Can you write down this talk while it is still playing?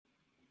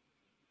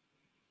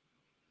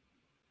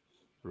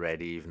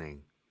Red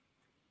evening.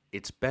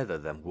 It's better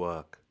than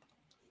work.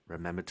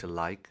 Remember to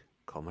like,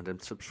 comment,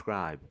 and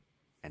subscribe.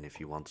 And if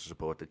you want to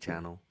support the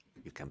channel,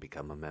 you can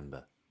become a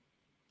member.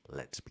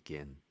 Let's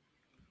begin.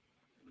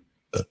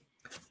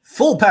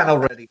 Full panel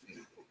ready.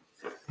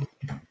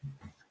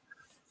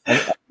 I'm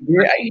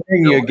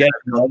hearing you again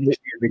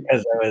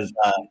because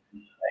I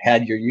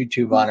had your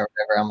YouTube on or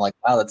whatever. I'm like,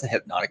 wow, that's a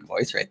hypnotic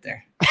voice right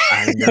there.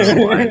 I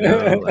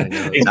know.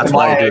 That's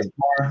why I do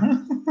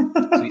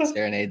Sweet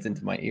serenades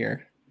into my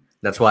ear.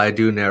 That's why I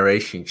do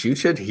narrations. You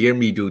should hear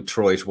me do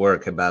Troy's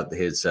work about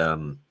his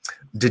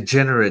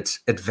degenerate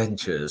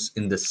adventures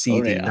in the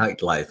seedy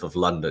nightlife of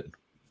London.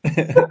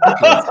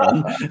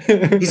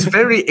 He's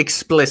very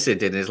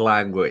explicit in his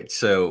language,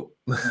 so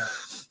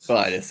well,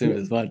 I assume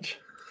as much.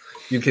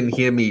 You can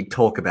hear me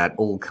talk about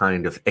all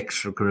kind of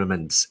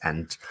excrements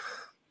and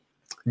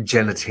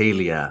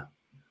genitalia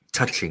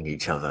touching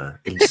each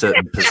other in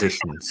certain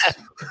positions.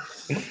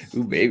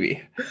 Ooh,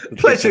 baby.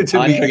 Pleasure to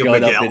meet you,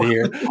 Miguel.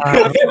 Here.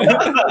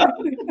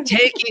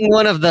 Taking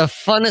one of the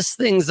funnest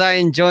things I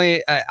enjoy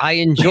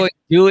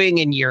doing,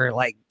 and you're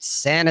like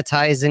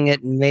sanitizing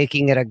it and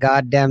making it a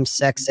goddamn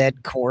sex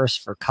ed course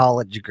for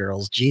college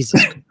girls.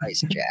 Jesus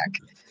Christ,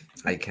 Jack.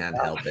 I can't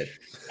help it.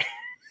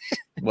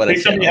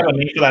 Please tell me you have a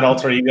name for that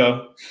alter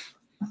ego.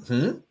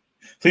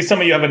 Please tell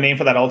me you have a name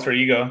for that alter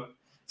ego.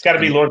 It's got to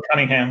be Lord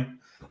Cunningham.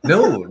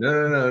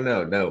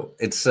 No.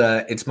 It's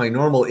my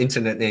normal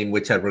internet name,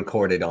 which I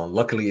recorded on.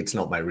 Luckily, it's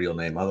not my real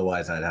name.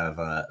 Otherwise, I'd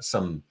have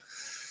some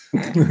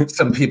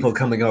people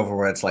coming over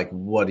where it's like,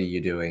 "What are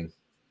you doing?"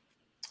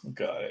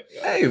 Got it.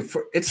 Hey,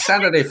 it's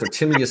Saturday for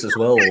Timaeus as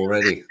well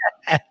already.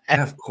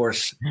 Of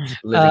course,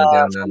 living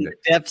down under the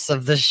depths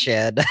of the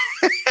shed.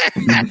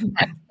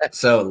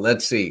 So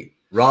let's see,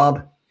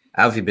 Rob,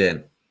 how have you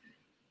been?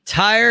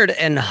 Tired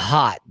and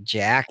hot,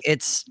 Jack.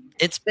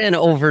 It's been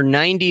over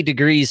 90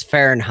 degrees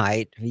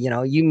Fahrenheit. You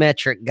know, you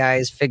metric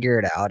guys figure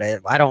it out.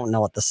 I don't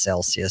know what the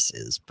Celsius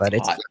is, but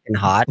it's fucking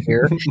hot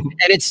here.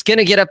 And it's going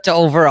to get up to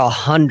over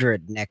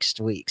 100 next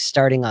week,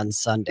 starting on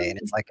Sunday. And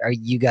it's like,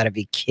 you got to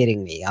be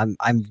kidding me.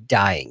 I'm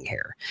dying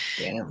here.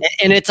 Damn.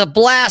 And it's a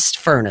blast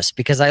furnace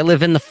because I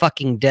live in the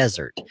fucking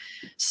desert.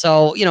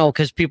 So, you know,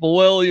 because people,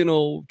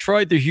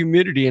 tried the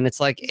humidity. And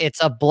it's like,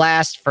 it's a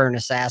blast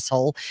furnace,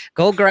 asshole.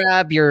 Go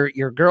grab your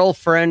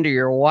girlfriend or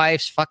your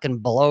wife's fucking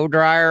blow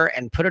dryer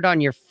and put it on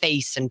your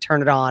face and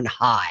turn it on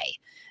high.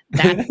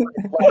 That's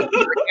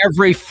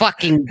every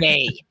fucking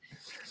day.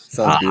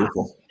 Sounds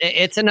beautiful.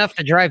 It's enough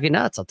to drive you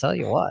nuts. I'll tell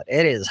you what.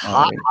 It is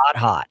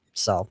hot.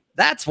 So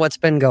that's what's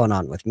been going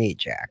on with me,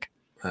 Jack.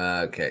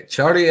 Okay.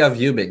 Charlie, how have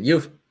you been?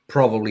 You've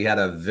probably had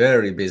a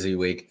very busy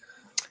week.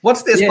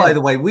 What's this, by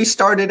the way? We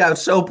started out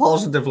so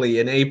positively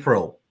in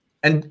April,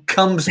 and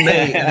comes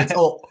May, and it's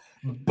all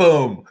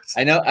boom.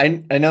 I know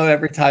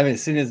every time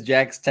as soon as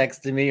Jack's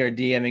texting me or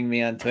DMing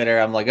me on Twitter,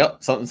 I'm like, oh,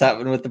 something's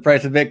happening with the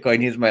price of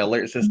Bitcoin. He's my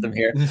alert system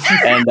here.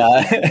 And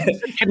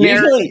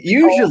usually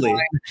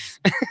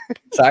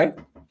sorry?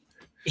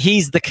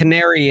 He's the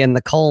canary in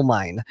the coal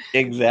mine.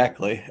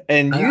 Exactly.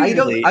 And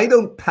usually I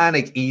don't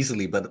panic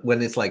easily, but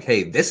when it's like,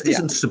 hey, this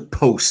isn't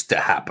supposed to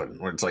happen,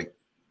 where it's like,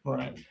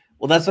 right.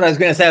 Well, that's what I was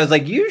going to say. I was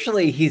like,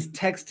 usually he's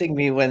texting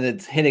me when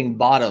it's hitting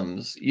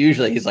bottoms.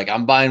 Usually he's like,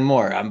 I'm buying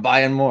more. I'm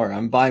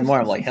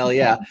like, hell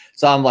yeah.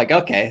 So I'm like,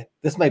 okay,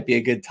 this might be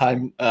a good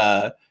time,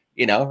 right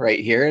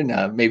here.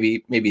 And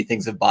maybe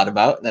things have bottomed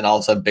out. And then all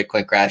of a sudden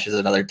Bitcoin crashes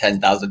another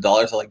 $10,000.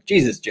 I'm like,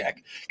 Jesus,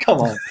 Jack, come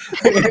on.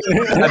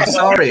 I'm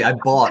sorry.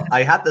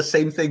 I had the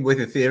same thing with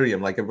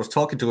Ethereum. Like, I was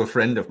talking to a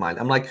friend of mine.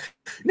 I'm like,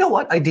 you know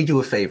what? I did you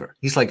a favor.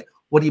 He's like,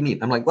 what do you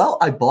mean? I'm like, well,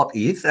 I bought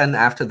ETH. And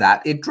after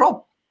that, it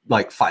dropped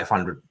like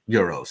 500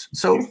 euros.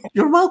 So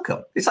you're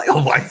welcome. It's like,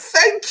 oh, why,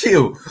 thank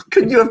you.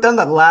 Could you have done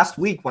that last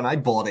week when I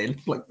bought in?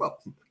 Like, well,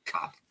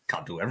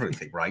 can't do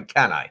everything, right?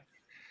 Can I?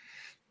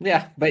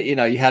 Yeah, but you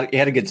had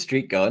a good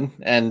streak going,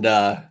 and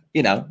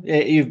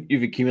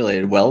you've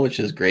accumulated well, which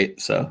is great.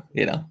 So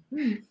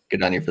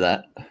good on you for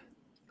that.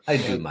 I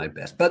do my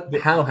best. But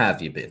how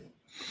have you been?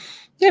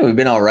 Yeah, we've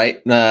been all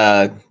right.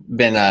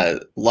 Been a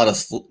lot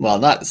of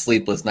not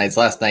sleepless nights.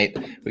 Last night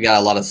we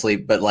got a lot of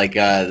sleep, but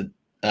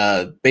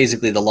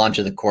basically the launch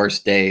of the course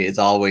day is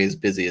always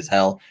busy as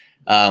hell.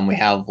 We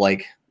have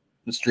like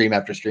stream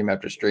after stream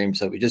after stream.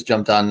 So we just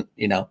jumped on,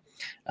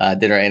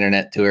 did our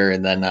internet tour,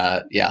 and then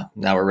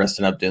now we're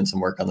resting up doing some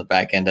work on the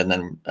back end, and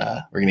then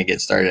we're gonna get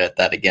started at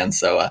that again.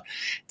 So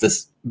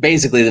just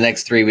basically the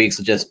next 3 weeks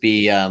will just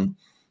be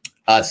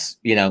us,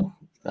 giving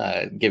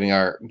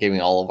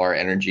all of our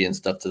energy and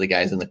stuff to the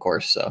guys in the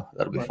course. So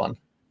that'll be fun.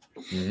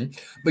 Mm-hmm.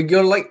 But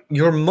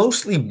you're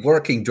mostly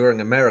working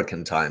during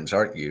American times,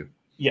 aren't you?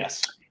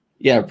 Yes.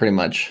 Yeah, pretty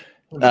much.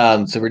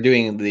 So we're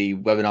doing the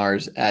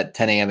webinars at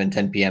 10 a.m. and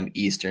 10 p.m.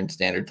 Eastern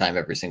Standard Time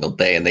every single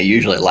day, and they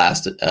usually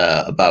last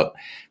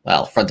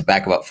front to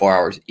back about 4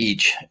 hours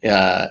each,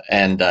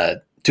 and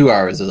 2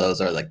 hours of those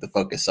are like the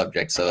focus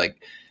subjects. So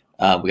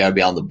we got to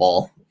be on the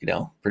ball,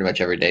 pretty much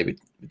every day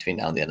between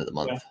now and the end of the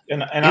month.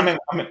 Yeah. And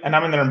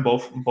I'm in there in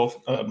both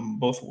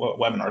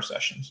webinar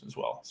sessions as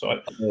well. So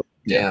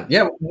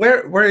yeah.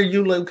 Where are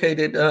you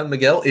located,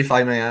 Miguel? If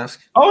I may ask.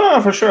 Oh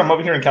no, for sure. I'm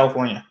over here in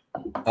California.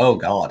 Oh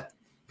God,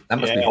 that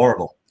must be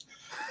horrible.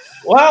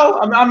 Well,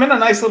 I'm in a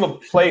nice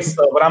little place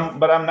though, but I'm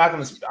not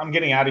gonna. I'm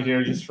getting out of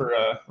here just for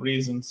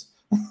reasons.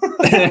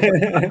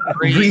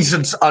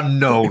 Reasons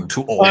unknown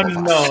to all of us.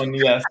 Unknown,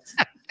 yes.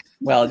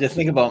 Well, just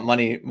think about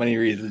money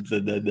reasons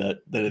that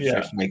it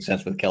starts to make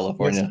sense with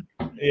California.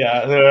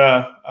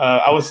 Yeah,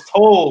 I was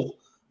told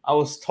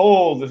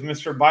if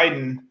Mr.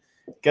 Biden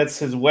gets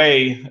his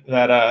way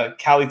that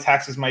Cali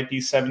taxes might be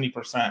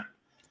 70%.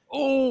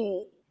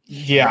 Oh,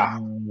 yeah,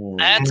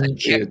 that's a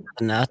kick in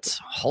the nuts.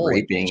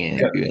 Holy even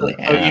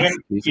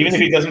if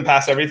he doesn't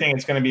pass everything,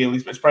 it's going to be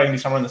it's probably going to be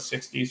somewhere in the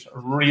 60s, or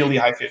really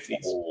high 50s.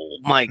 Oh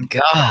my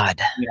God!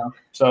 Yeah,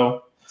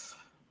 so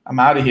I'm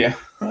out of here.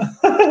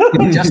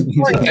 Just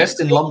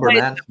invest in lumber,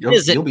 man.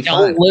 You'll be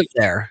fine. Don't live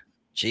there.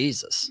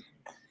 Jesus.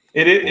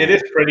 It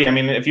is pretty. I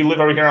mean, if you live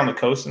over here on the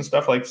coast and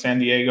stuff like San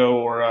Diego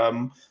or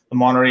the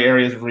Monterey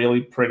area is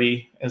really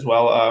pretty as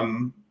well.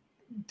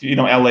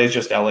 LA is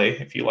just LA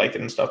if you like it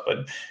and stuff. But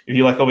if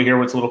you like over here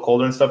where it's a little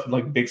colder and stuff,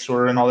 like Big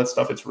Sur and all that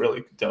stuff, it's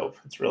really dope.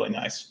 It's really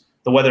nice.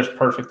 The weather's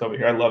perfect over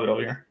here. I love it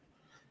over here.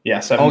 Yeah.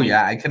 70. Oh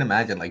yeah, I can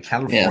imagine. Like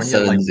California,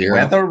 like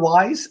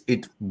weather-wise,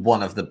 it's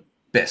one of the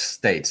best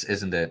states,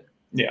 isn't it?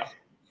 Yeah,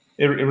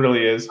 it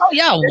really is. Oh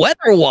yeah,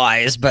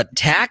 weather-wise, but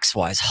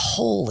tax-wise,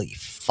 holy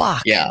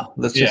fuck. Yeah,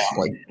 that's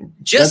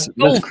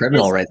that's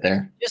criminal right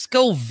there. Just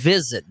go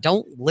visit.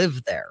 Don't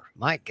live there.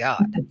 My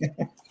God.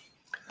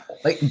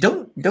 Like,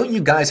 don't you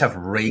guys have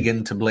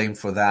Reagan to blame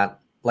for that?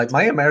 Like,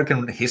 my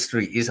American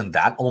history isn't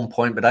that on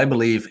point, but I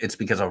believe it's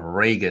because of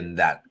Reagan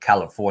that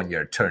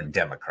California turned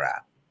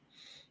Democrat.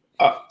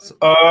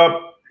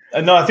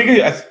 No, I think.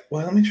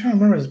 Let me try to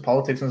remember his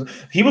politics.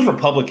 He was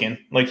Republican.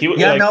 Like he.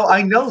 Yeah, no,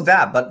 I know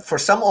that, but for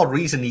some odd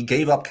reason, he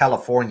gave up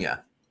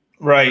California.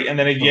 Right, and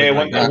then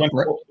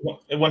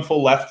it went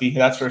full lefty.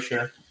 That's for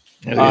sure.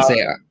 I was gonna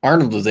say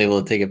Arnold was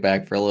able to take it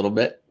back for a little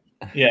bit.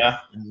 Yeah.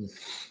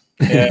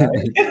 Yeah.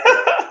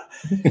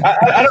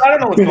 I don't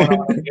know what's going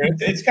on here.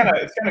 It's kind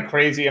of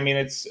crazy. I mean,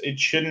 it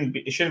shouldn't be.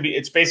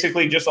 It's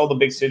basically just all the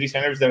big city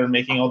centers that are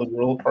making all the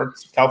rural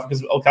parts of California.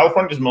 Because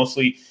California is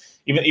mostly,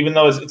 even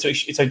though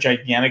it's a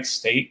gigantic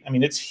state. I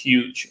mean, it's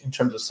huge in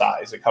terms of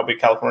size, like how big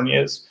California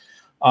is.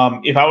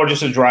 If I were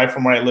just to drive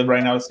from where I live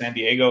right now to San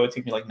Diego, it'd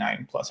take me like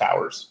 9+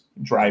 hours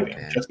driving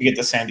just to get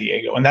to San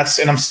Diego, and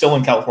I'm still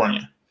in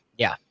California.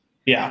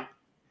 Yeah.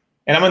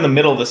 And I'm in the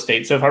middle of the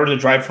state, so if I were to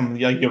drive from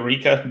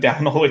Eureka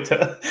down all the way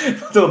to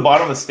the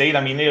bottom of the state,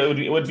 I mean,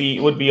 it would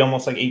be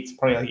almost like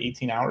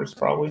 18 hours,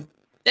 probably.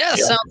 Yeah,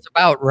 sounds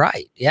about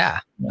right. Yeah,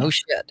 no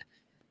shit.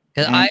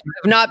 Because I've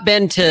not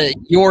been to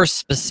your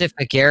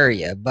specific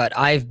area, but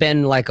I've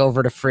been like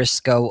over to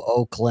Frisco,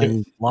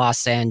 Oakland,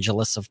 Los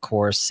Angeles, of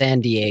course,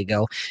 San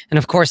Diego, and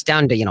of course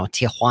down to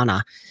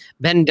Tijuana.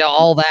 Been to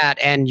all that,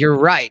 and you're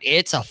right,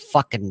 it's a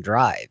fucking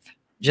drive.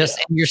 And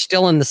you're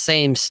still in the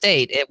same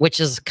state,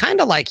 which is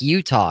kind of like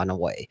Utah in a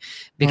way,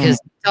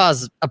 because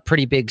Utah's a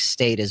pretty big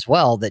state as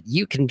well, that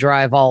you can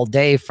drive all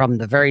day from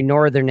the very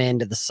northern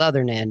end to the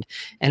southern end.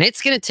 And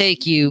it's going to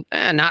take you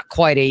not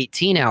quite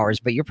 18 hours,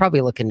 but you're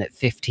probably looking at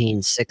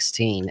 15,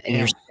 16, and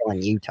you're still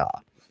in Utah.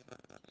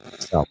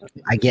 So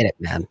I get it,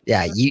 man.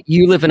 Yeah.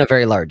 You live in a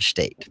very large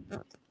state.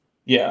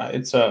 Yeah.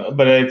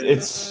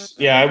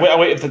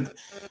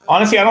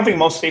 Honestly, I don't think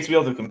most states would be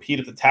able to compete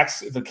if the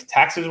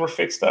taxes were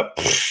fixed up.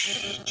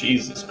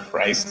 Jesus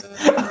Christ,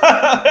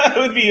 it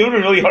would be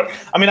really hard.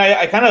 I mean,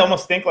 I kind of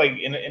almost think like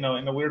in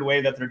a weird way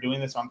that they're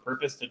doing this on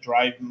purpose to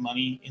drive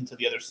money into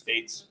the other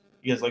states,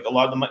 because like a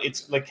lot of the money,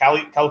 it's like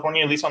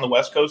California, at least on the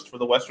West Coast for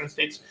the Western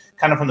states,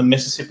 kind of from the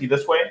Mississippi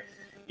this way,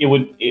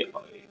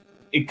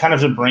 it kind of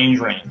is a brain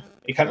drain.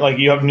 It kind of like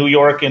you have New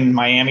York and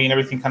Miami and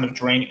everything kind of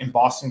drain, and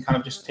Boston kind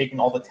of just taking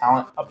all the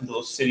talent up into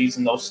those cities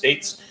and those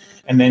states.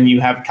 And then you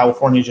have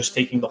California just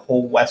taking the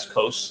whole West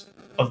Coast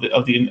of the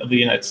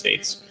United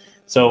States.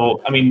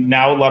 So, I mean,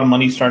 now a lot of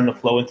money is starting to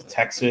flow into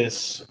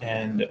Texas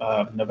and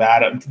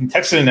Nevada.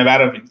 Texas and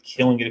Nevada have been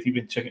killing it if you've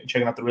been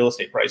checking out the real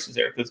estate prices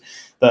there, because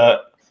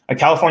a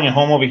California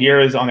home over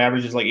here is on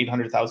average is like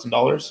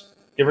 $800,000,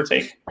 give or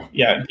take.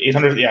 Yeah,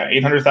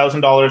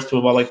 $800,000 to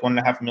about like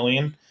 $1.5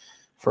 million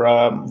for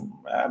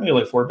maybe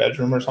like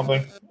 4-bedroom or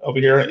something over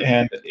here,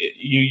 and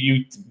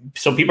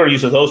so people are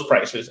used to those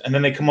prices, and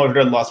then they come over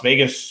to Las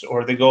Vegas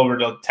or they go over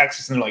to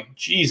Texas and they're like,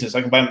 Jesus,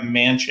 I can buy a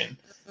mansion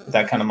with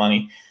that kind of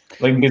money.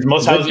 Like, because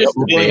most houses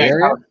are Bay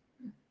Area?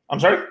 I'm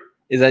sorry.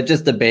 Is that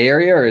just the Bay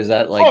Area, or is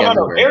that like? Oh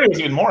no, Bay Area is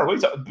even more.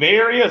 Bay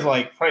Area is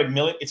like probably $1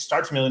 million. It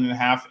starts $1.5 million,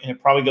 and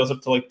it probably goes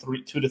up to like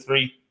 2 to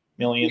 3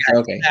 million.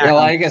 Okay. Well,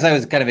 I guess I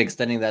was kind of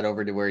extending that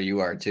over to where you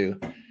are too.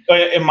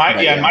 In my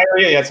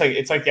area, it's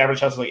like the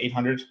average house is like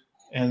 800.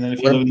 And then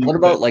if you live in what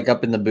about like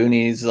up in the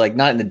boonies, like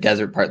not in the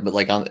desert part, but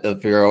like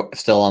if you're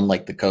still on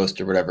like the coast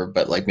or whatever,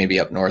 but like maybe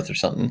up north or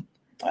something?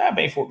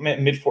 Maybe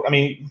mid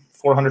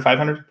 400,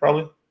 500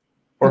 probably.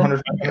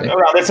 400, 500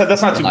 around.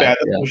 That's not too bad.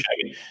 That's Yeah. too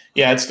shabby.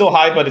 Yeah, it's still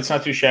high, but it's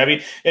not too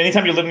shabby.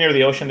 Anytime you live near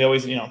the ocean, they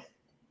always,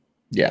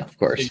 Yeah, of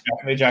course.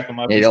 they jack them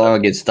up. You and don't stuff.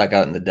 want to get stuck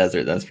out in the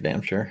desert. That's for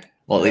damn sure.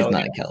 Well, at least Well,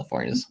 not in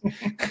California's.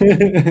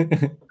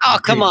 Oh,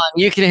 come on.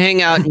 You can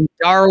hang out in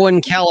Darwin,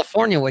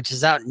 California, which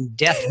is out in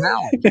Death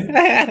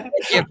Valley.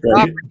 Your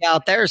property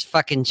out there is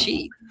fucking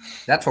cheap.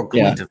 That's what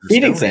Yeah. Queens of the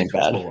Phoenix Stone ain't Age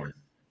was bad. born.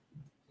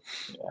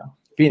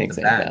 Phoenix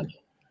The ain't band. bad.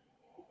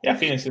 Yeah,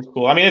 Phoenix is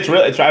cool. I mean,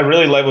 I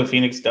really love what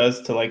Phoenix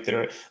does to like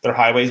their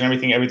highways and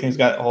everything. Everything's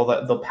got all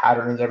the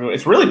patterns everywhere.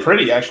 It's really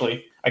pretty,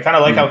 actually. I kind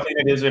of like how clean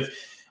it is. If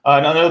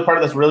another part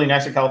that's really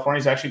nice in California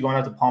is actually going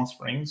out to Palm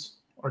Springs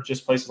or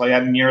just places like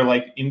that near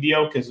like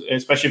Indio, because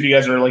especially if you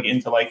guys are like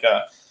into like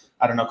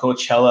I don't know,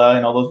 Coachella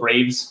and all those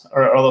raves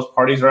or all those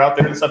parties are out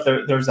there and stuff.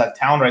 There's that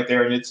town right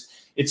there, and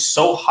it's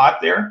so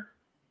hot there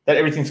that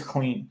everything's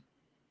clean.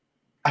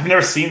 I've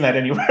never seen that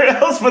anywhere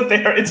else, but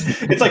there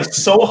it's like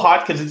so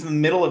hot because it's in the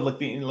middle of like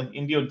the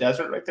Indio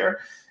desert right there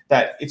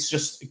that it's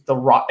just the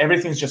rock.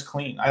 Everything's just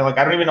clean. I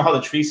don't even know how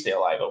the trees stay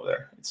alive over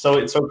there. It's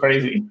so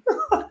crazy.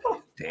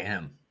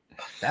 Damn,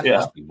 that Yeah.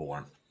 must be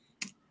warm.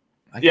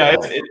 Yeah,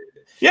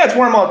 it's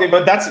warm all day,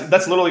 but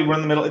that's literally we're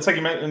in the middle. It's like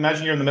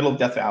imagine you're in the middle of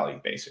Death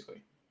Valley,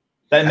 basically.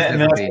 I've And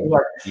never that's been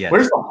like, yet.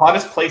 where's the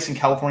hottest place in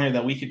California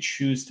that we could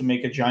choose to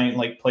make a giant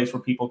like place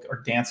where people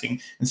are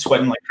dancing and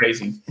sweating like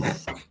crazy?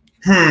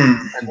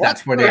 And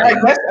that's where they I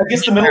are.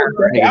 guess the middle of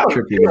Make Death it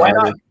Valley. trippy. Why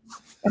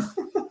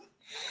not?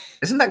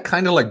 Isn't that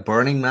kind of like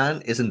Burning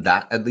Man? Isn't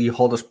that at the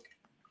hottest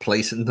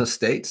place in the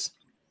States?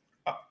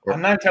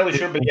 I'm not entirely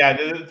sure, but yeah,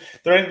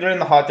 they're in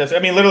the hot desert.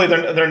 I mean, literally,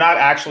 they're not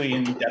actually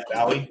in Death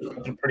Valley,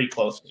 but they're pretty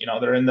close.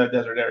 They're in the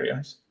desert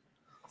areas.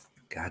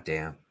 God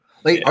damn.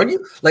 Like, are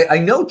you like? I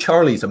know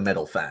Charlie's a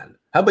metal fan.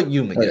 How about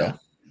you, Miguel? yeah.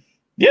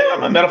 Yeah,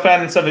 I'm a metal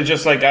fan and stuff. It's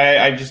just like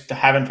I just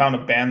haven't found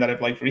a band that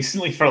I've liked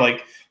recently for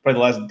the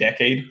last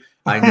decade.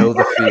 I know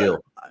the feel.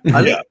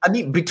 Yeah. I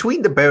mean,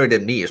 Between the Buried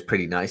and Me is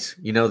pretty nice.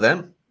 You know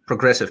them?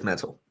 Progressive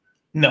metal.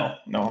 No,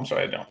 I'm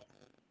sorry, I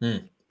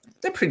don't.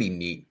 They're pretty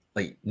neat.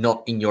 Like,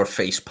 not in your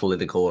face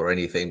political or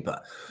anything,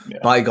 but Yeah.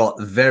 by God,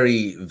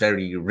 very,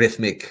 very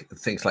rhythmic,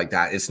 things like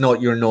that. It's not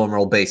your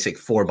normal basic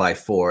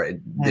 4x4.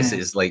 This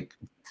is like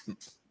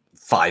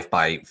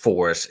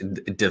 5x4s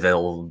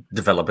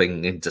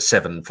developing into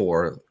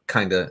 7/4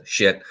 kind of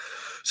shit.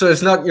 So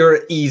it's not your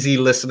easy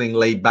listening,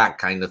 laid back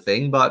kind of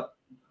thing, but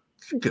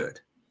they're good.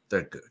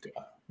 They're good.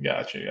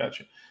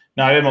 Gotcha.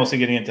 No, I'm mostly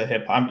getting into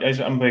hip hop.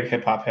 I'm a big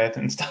hip hop head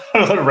and stuff.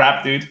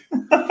 Rap dude.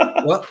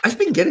 Well, I've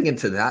been getting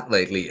into that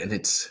lately, and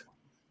it's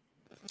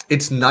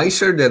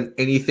nicer than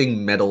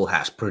anything metal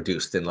has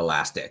produced in the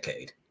last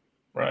decade,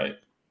 Right.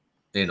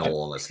 in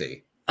all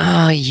honesty.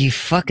 Ah, you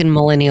fucking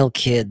millennial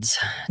kids.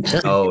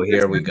 Just Oh,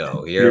 here we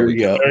go. Here we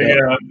go. There you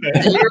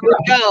go. here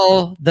we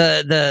go.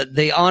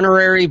 The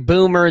honorary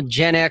boomer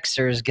Gen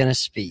Xer is gonna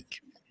speak.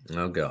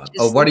 Oh god.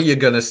 Oh, what are you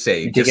gonna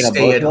say? You Just taking a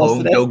stay at boat with us home.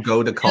 today? Don't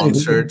go to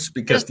concerts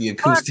because Just the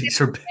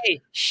acoustics are bad.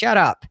 Hey, shut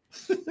up.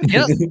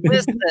 Just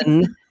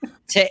listen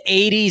to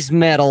 80s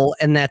metal,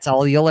 and that's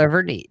all you'll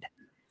ever need.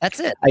 That's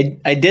it.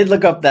 I did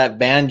look up that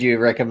band you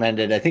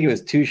recommended. I think it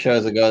was 2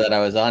 shows ago that I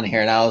was on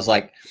here, and I was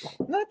like,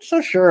 I'm not so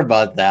sure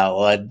about that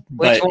one.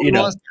 Which But one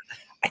was?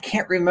 I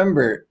can't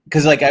remember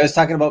because like I was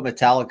talking about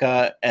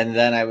Metallica, and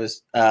then I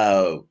was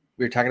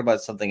we were talking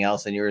about something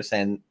else, and you were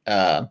saying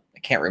I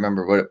can't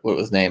remember what it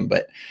was named,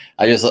 but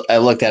I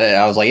looked at it, and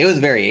I was like, it was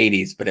very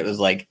 80s, but it was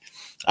like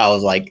I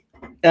was like,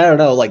 I don't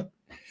know, like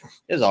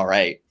it was all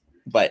right,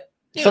 but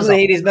It some of was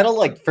the 80s metal,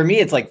 like for me,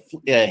 it's like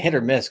hit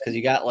or miss because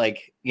you got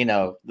like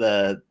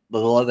the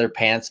leather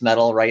pants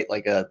metal, right?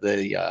 Like I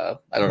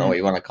don't know what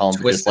you want to call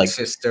them, but just Twisted like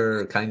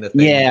Sister kind of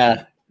thing.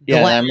 yeah.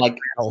 And I'm like,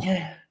 Metal.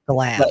 yeah.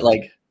 Glam. But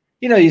like,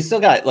 you still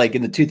got like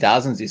in the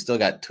 2000s, you still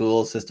got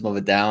Tool, System of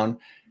a Down,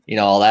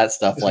 all that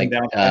stuff. This Like,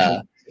 one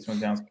down. This one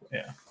down.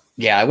 Yeah.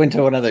 yeah, I went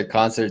to one of their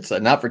concerts,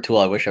 not for Tool.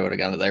 I wish I would have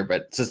gone to there,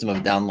 but System of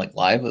a Down like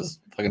live was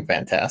fucking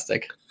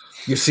fantastic.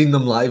 You've seen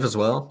them live as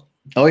well?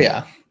 Oh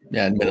yeah,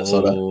 in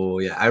Minnesota. Oh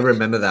yeah, I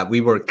remember that. We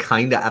were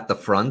kind of at the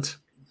front,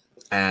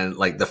 and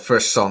like the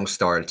first song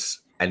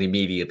starts, and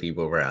immediately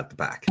we were at the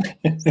back.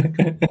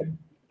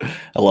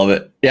 I love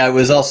it. Yeah, it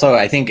was also,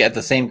 I think at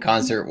the same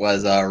concert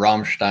was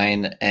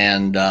Rammstein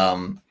and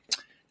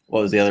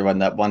what was the other one?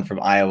 That one from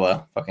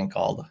Iowa fucking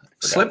called? I forgot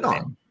the Slipknot.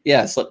 name.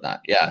 Yeah,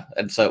 Slipknot. Yeah.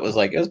 And so it was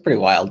pretty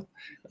wild.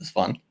 It was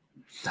fun.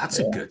 That's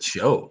a good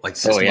show. Like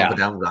System yeah. of a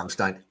Down,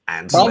 Rammstein,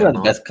 and Probably one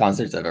of the Slipknot. best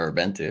concerts I've ever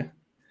been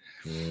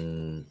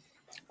to.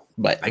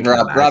 But I can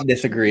Rob imagine.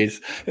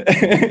 disagrees.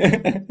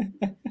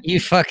 You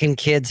fucking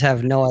kids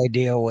have no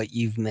idea what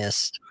you've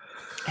missed.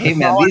 Hey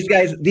man,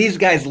 these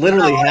guys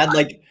literally had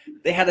like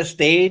they had a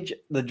stage.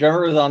 The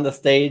drummer was on the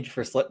stage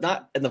for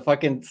Slipknot, and the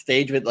fucking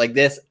stage went like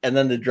this, and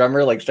then the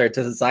drummer like started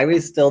to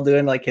sideways, still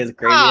doing like his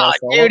crazy. Ah, ass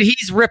solo. dude,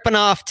 he's ripping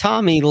off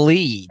Tommy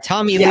Lee.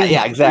 Tommy Yeah, Lee,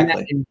 yeah,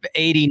 exactly. in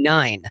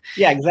 '89.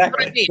 Yeah,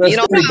 exactly. What I mean, That's you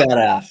know, pretty I'm not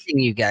badass. faulting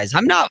you guys.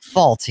 I'm not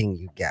faulting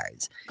you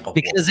guys Oh,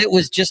 because it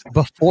was just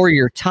before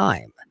your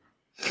time.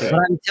 But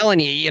I'm telling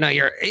you,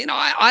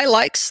 I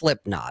like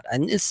Slipknot,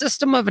 and the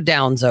System of a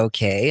Down's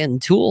okay,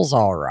 and Tool's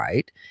all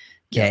right.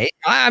 Okay,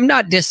 I'm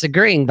not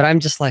disagreeing, but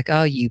I'm just like,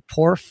 oh, you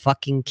poor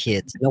fucking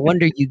kids. No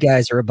wonder you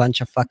guys are a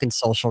bunch of fucking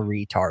social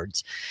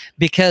retards,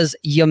 because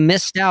you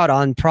missed out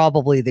on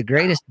probably the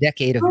greatest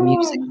decade of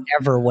music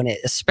ever,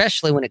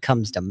 especially when it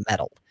comes to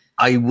metal.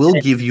 I will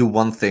give you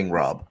one thing,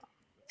 Rob.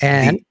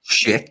 And the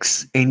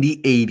chicks in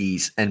the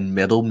 80s and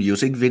metal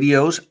music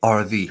videos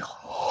are the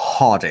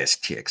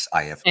hottest chicks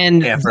I have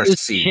ever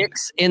seen.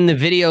 Chicks in the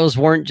videos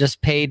weren't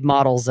just paid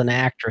models and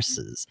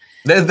actresses.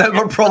 They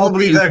were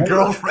probably their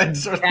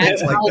girlfriends or things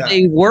That's like how that.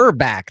 they were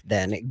back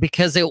then,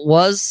 because it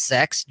was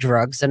sex,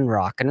 drugs, and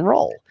rock and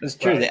roll. It's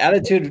true. The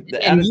attitude,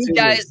 And you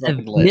guys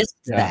have missed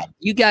that.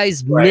 You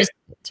guys missed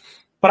it.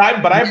 But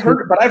I've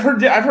heard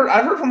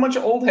from a bunch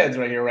of old heads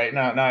right here right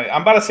now. Now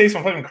I'm about to say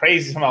some fucking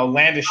crazy, some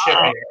outlandish shit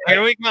right here.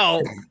 Here we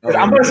go.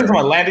 I'm about to say some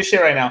outlandish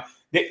shit right now.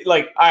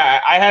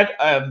 I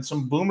had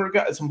some boomer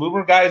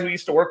guys we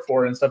used to work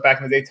for and stuff back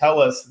in the day tell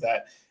us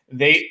that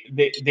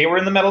they were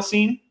in the metal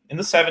scene in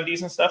the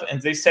 70s and stuff,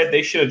 and they said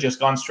they should have just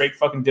gone straight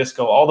fucking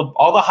disco. All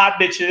the hot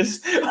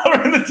bitches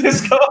were in the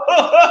disco.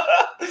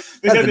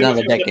 That's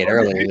another decade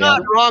earlier. You're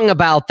not wrong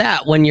about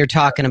that when you're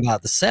talking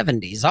about the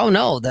 70s. Oh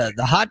no,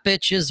 the hot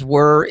bitches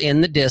were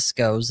in the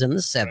discos in the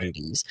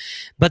 70s,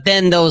 but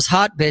then those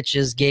hot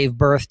bitches gave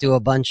birth to a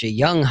bunch of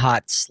young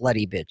hot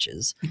slutty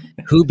bitches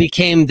who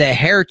became the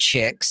hair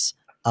chicks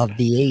of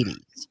the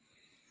 80s.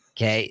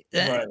 Okay,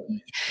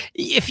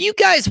 if you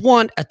guys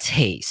want a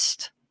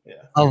taste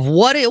of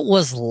what it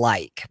was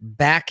like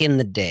back in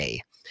the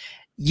day,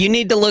 you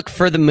need to look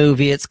for the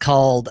movie. It's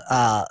called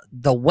The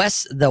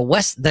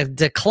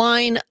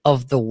Decline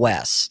of the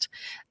West,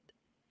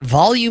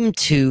 Volume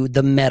 2,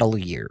 The Metal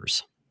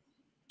Years.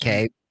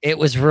 Okay. It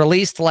was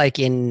released like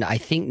in, I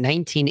think,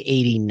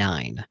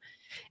 1989.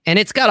 And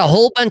it's got a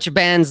whole bunch of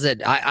bands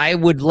that I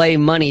would lay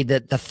money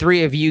that the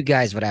three of you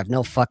guys would have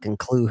no fucking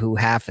clue who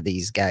half of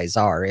these guys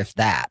are, if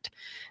that.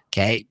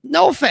 Okay.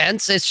 No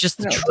offense. It's just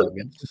the truth,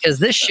 because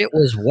this shit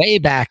was way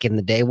back in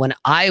the day when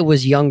I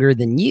was younger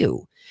than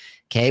you.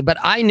 Okay. But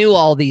I knew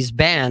all these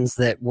bands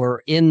that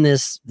were in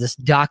this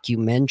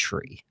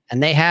documentary,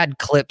 and they had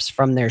clips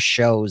from their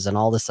shows and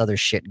all this other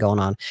shit going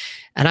on.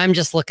 And I'm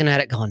just looking at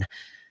it going,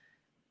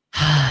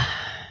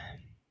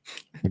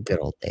 the good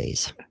old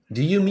days.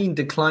 Do you mean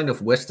Decline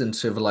of Western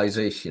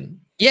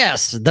Civilization?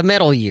 Yes. The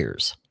Metal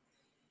Years.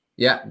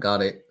 Yeah.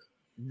 Got it.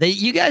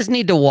 You guys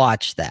need to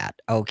watch that,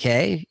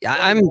 okay?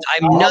 I'm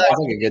not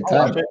having a good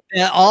time.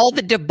 All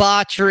the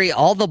debauchery,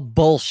 all the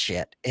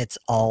bullshit, it's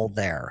all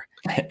there.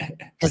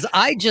 Because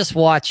I just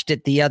watched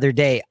it the other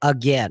day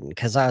again,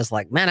 because I was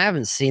like, man, I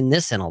haven't seen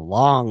this in a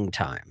long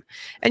time.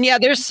 And yeah,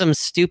 there's some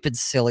stupid,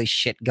 silly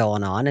shit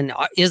going on. And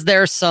is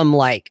there some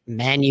like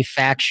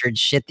manufactured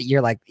shit that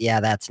you're like, yeah,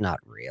 that's not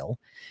real?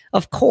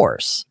 Of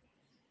course.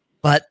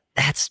 But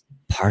that's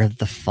part of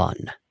the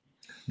fun.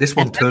 This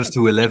one turns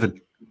to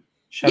 11.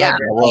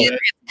 It's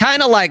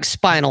kind of like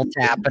Spinal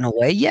Tap in a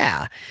way,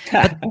 yeah.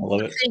 But I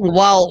love it.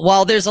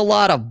 While there's a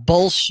lot of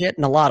bullshit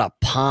and a lot of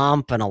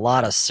pomp and a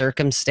lot of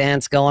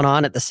circumstance going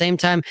on, at the same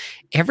time,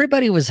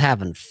 everybody was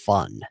having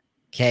fun.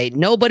 Okay,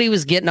 nobody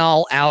was getting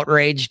all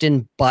outraged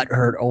and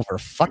butthurt over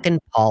fucking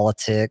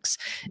politics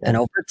and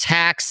over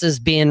taxes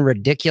being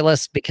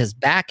ridiculous, because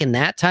back in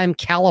that time,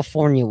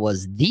 California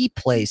was the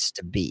place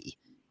to be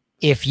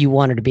if you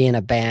wanted to be in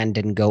a band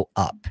and go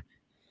up.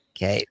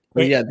 Okay.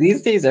 But yeah,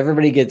 these days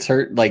everybody gets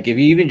hurt. Like if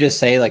you even just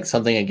say like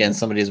something against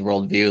somebody's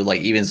worldview,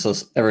 like even so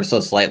ever so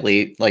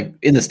slightly, like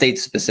in the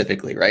States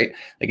specifically, right?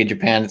 Like in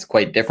Japan, it's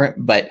quite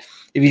different. But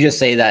if you just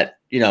say that,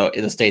 you know,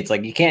 in the States,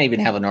 like you can't even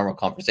have a normal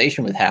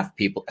conversation with half of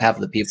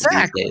the people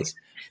Exactly. these days.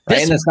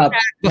 Right? And it's not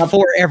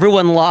Before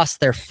everyone lost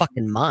their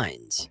fucking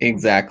minds.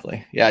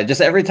 exactly. Yeah.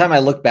 Just every time I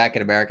look back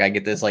at America, I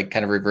get this like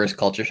kind of reverse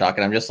culture shock,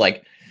 and I'm just like,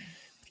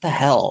 what the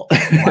hell?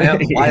 Why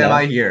am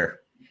I here?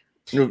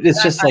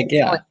 It's just like,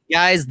 yeah.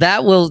 Guys,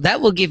 that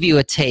will give you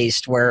a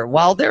taste where,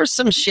 while there's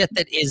some shit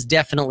that is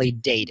definitely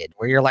dated,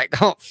 where you're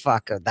like, oh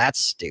fuck, that's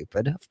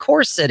stupid. Of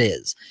course it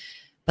is.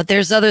 But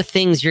there's other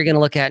things you're gonna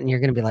look at and you're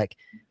gonna be like,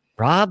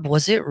 Rob,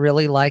 was it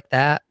really like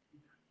that?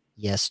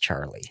 Yes,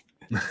 Charlie.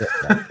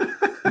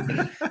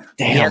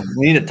 Damn,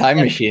 we need a time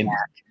machine.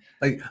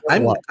 Like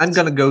I'm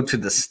gonna go to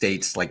the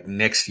States like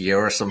next year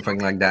or something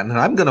like that, and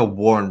I'm gonna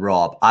warn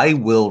Rob. I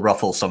will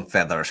ruffle some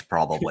feathers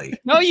probably.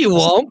 No, you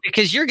won't,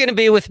 because you're gonna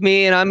be with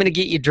me and I'm gonna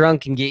get you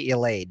drunk and get you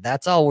laid.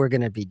 That's all we're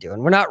gonna be doing.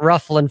 We're not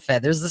ruffling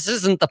feathers. This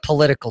isn't the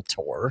political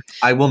tour.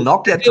 I will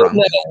not get drunk,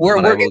 but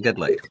I will get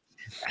laid.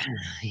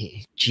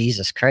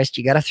 Jesus Christ,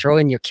 you got to throw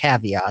in your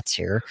caveats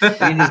here. We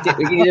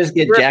can just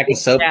get Jack a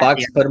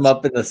soapbox, put him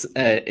up in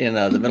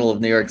the middle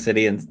of New York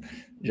City, and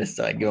just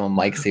give him a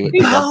mic. See what.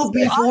 Bow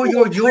before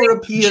your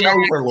European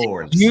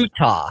overlords.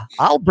 Utah.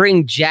 I'll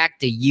bring Jack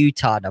to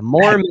Utah, to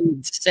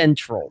Mormon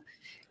Central,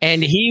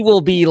 and he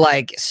will be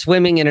like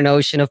swimming in an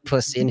ocean of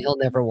pussy, and he'll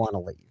never want to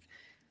leave.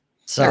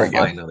 So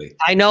finally,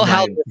 I know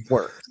how this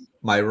works.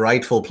 my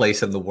rightful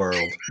place in the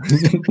world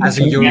as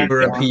a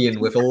European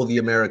with all the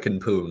American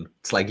poon.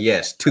 It's like,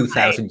 yes,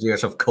 2,000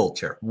 years of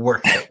culture.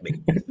 Worship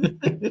me.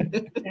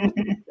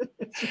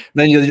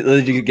 Then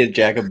you get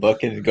Jack a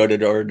book and go to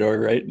door to door,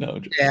 right?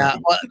 No. Yeah,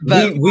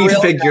 but we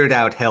figured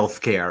out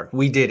healthcare.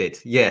 We did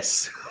it.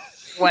 Yes.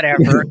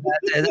 Whatever.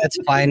 That's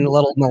fine,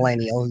 little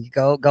millennial. You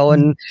go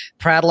and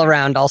prattle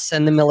around. I'll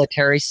send the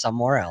military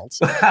somewhere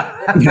else.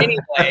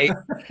 Anyway,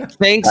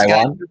 thanks,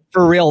 guys.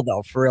 For real,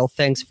 though. For real,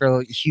 thanks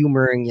for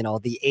humoring,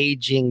 the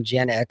aging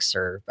Gen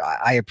Xer.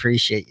 I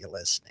appreciate you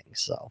listening.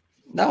 So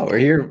no, we're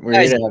here. We're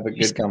here to have a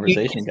good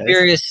conversation, guys.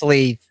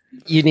 Seriously,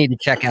 you need to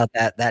check out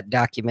that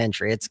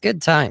documentary. It's good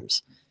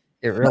times.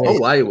 It really.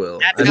 Oh, I will.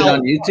 Is it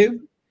on YouTube?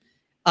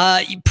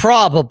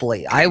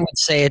 Probably. I would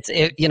say it's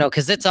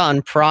because it's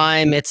on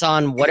Prime. It's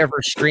on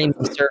whatever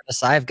streaming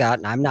service I've got,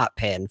 and I'm not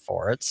paying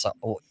for it. So,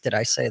 did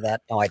I say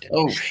that? No, I didn't.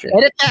 Oh shit!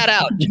 Edit that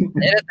out.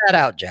 Edit that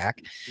out,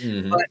 Jack.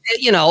 Mhm. But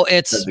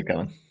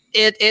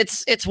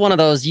it's one of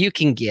those you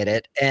can get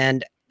it,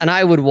 and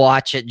I would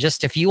watch it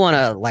just if you want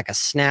a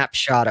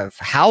snapshot of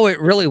how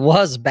it really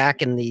was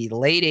back in the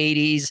late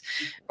 '80s,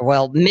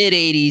 well, mid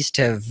 '80s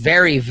to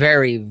very,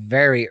 very,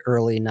 very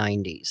early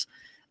 '90s.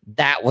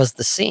 That was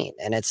the scene,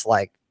 and it's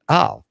like,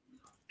 oh,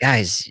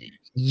 guys,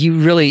 you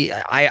really,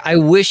 I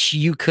wish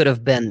you could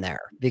have been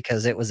there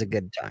because it was a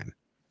good time.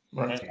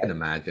 Right. I can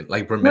imagine.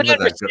 Like, You remember that.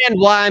 understand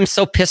why I'm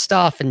so pissed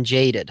off and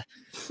jaded.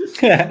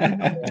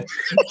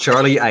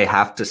 Charlie, I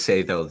have to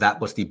say, though, that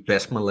was the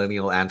best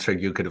millennial answer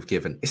you could have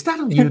given. Is that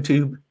on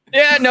YouTube?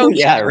 Yeah, no,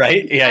 Yeah,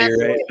 right. Yeah, you're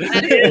right.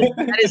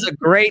 that is a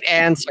great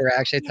answer,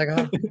 actually. It's like,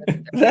 oh,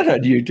 Is that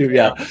on YouTube?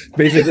 Yeah,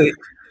 basically.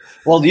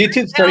 Well,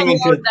 YouTube's turning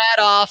download into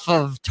that off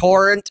of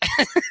torrent.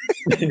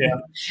 Yeah.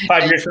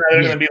 5 years from now,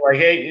 they're going to be like,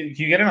 hey,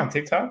 can you get it on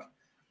TikTok?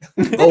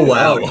 Oh,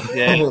 wow.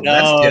 Yeah. Oh,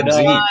 that's Gen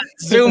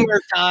Z. Zoomer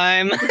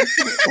time.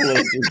 a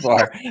little too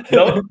far.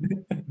 No,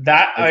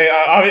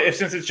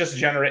 since it's just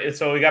generated,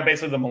 so we got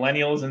basically the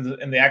millennials and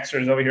the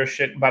Xers over here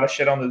about to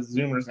shit on the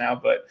Zoomers now.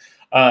 But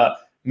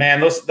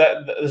man, the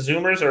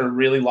Zoomers are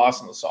really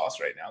lost in the sauce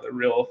right now.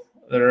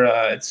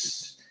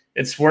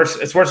 It's worse.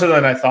 It's worse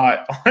than I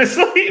thought,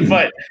 honestly.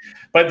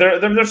 But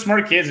they're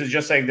smart kids. It's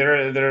just like they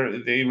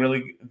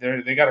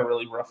got a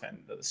really rough end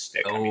of the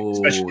stick. I mean,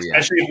 especially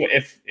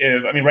if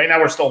right now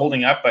we're still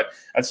holding up, but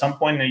at some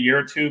point in a year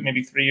or two,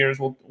 maybe 3 years,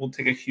 we'll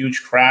take a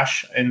huge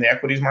crash in the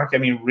equities market. I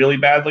mean, really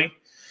badly,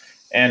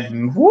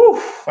 and whoo,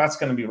 that's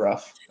going to be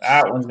rough.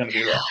 That one's going to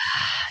be rough.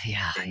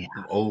 Yeah.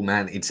 Oh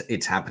man,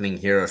 it's happening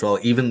here as well.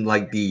 Even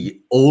like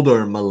the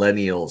older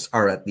millennials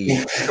are at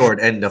the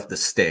short end of the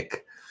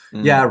stick.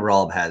 Yeah,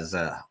 Rob has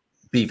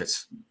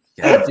Beavis.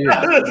 Yeah, Dude,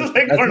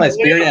 that's my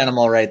spirit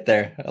animal right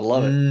there. I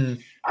love it.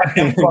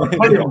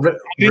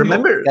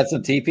 Remember? Got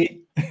some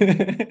TP?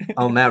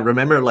 Oh man,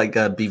 remember like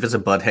Beavis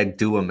and Butthead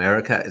Do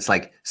America? It's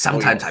like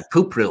sometimes I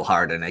poop real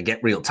hard and I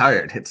get real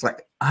tired. It's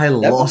like I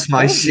lost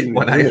my shit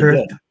when I heard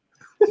that.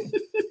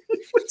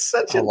 It's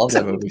such a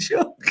dumb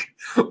joke.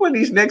 When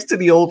he's next to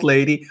the old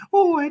lady,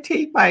 oh, I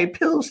take my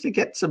pills to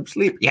get some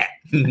sleep. Yeah,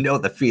 you know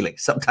the feeling.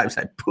 Sometimes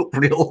I poop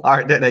real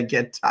hard and I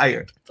get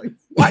tired. It's like,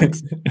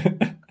 what?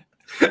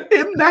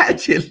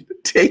 Imagine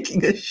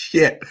taking a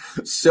shit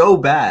so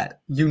bad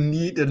you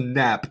need a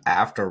nap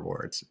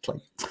afterwards. It's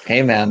like,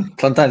 hey man,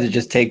 sometimes it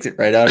just takes it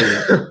right out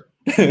of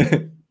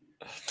you.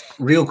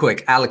 Real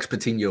quick, Alex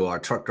Patino, our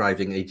truck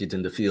driving agent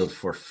in the field,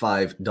 for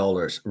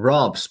 $5.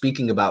 Rob,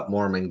 speaking about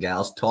Mormon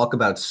gals, talk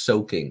about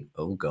soaking.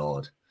 Oh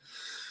God,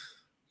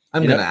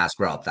 I'm gonna ask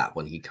Rob that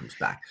when he comes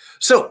back.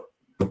 So,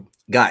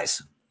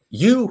 guys,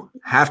 you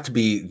have to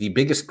be the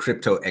biggest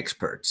crypto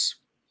experts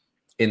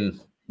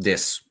in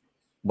this,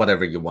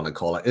 whatever you want to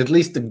call it, at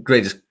least the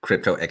greatest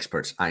crypto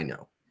experts I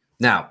know.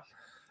 Now,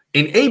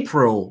 in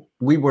April,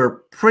 we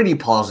were pretty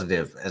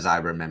positive, as I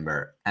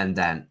remember, and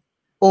then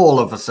all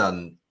of a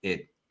sudden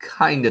it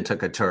kind of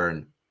took a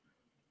turn.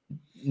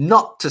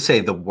 Not to say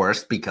the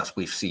worst, because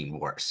we've seen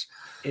worse.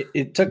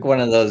 It took one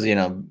of those,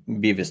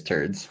 Beavis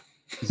turds.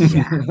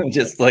 Yeah.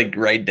 Just like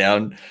right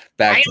down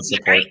back to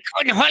support.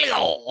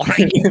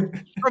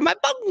 From my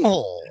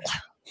bunghole.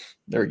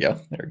 There we go.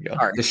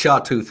 The Shaw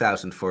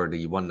 2000 for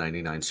the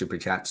 199 super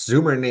chat.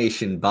 Zoomer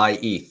Nation buy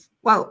ETH.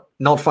 Well,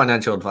 not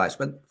financial advice,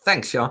 but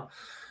thanks, Shaw. I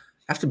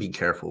have to be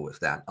careful with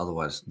that,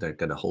 otherwise they're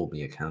gonna hold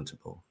me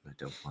accountable. I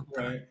don't want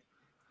that. Right.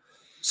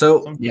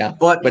 So yeah,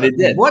 but it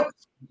did.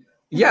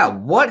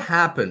 What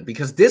happened?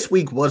 Because this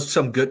week was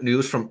some good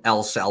news from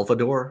El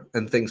Salvador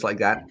and things like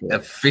that,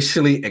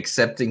 officially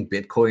accepting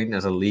Bitcoin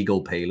as a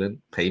legal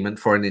payment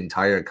for an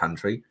entire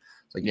country.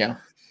 Like,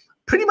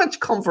 pretty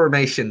much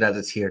confirmation that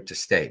it's here to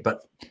stay.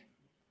 But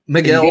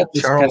Miguel,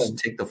 Charles,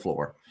 take the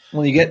floor.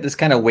 Well, you get this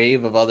kind of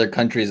wave of other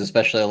countries,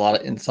 especially a lot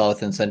in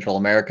South and Central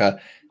America,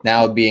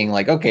 now being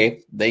like,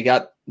 okay, they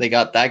got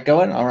that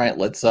going. All right,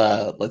 let's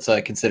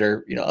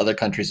consider other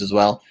countries as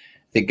well.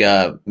 think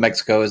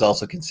Mexico is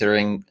also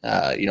considering,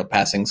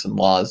 passing some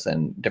laws,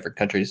 and different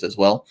countries as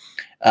well.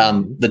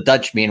 The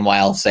Dutch,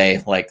 meanwhile,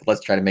 say like,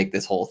 let's try to make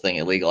this whole thing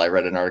illegal. I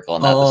read an article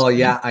on that. Oh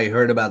yeah, I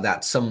heard about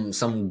that.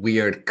 Some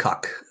weird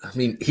cuck. I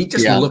mean, he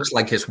just looks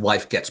like his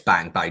wife gets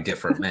banged by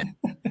different men.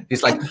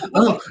 He's like,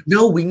 oh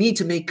no, we need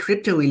to make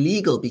crypto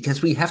illegal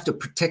because we have to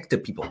protect the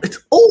people. It's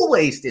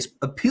always this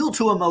appeal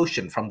to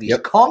emotion from these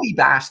commie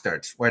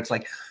bastards, where it's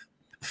like,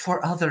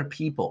 for other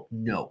people,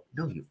 no,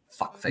 you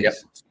fuckface. Yep.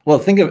 Well,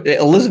 think of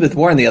Elizabeth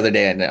Warren the other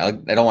day, and I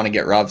don't want to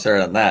get Rob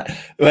started on that,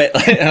 but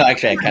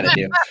actually, I kind of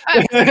do.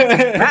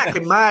 Back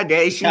in my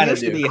day, she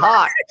used to be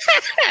hot.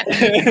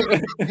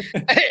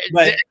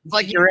 But it's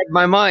like you read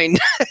my mind.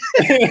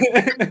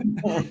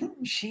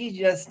 She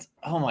just,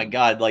 oh my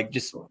God, like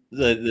just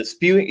the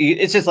spewing.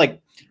 It's just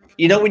like,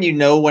 when you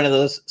know one of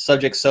those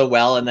subjects so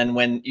well, and then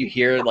when you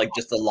hear like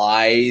just the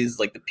lies,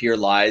 like the pure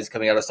lies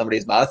coming out of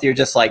somebody's mouth, you're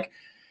just like,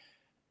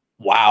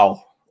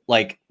 wow,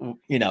 like,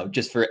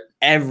 just for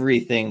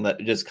everything that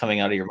just coming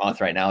out of your mouth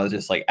right now is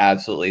just like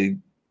absolutely,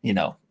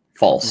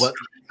 false.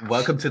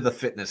 Welcome to the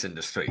fitness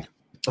industry.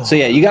 So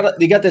yeah, you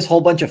got this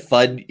whole bunch of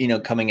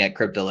FUD, coming at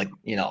crypto, like,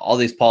 all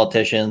these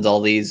politicians, all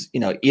these,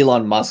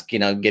 Elon Musk,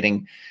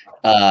 getting,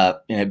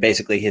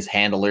 basically his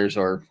handlers,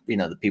 or,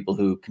 the people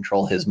who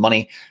control his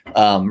money,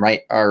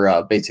 right,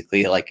 are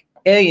basically like,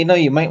 hey,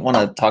 you might want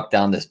to talk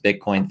down this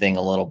Bitcoin thing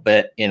a little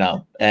bit,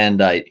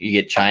 and you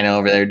get China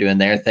over there doing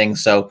their thing.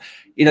 So,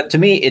 to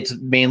me, it's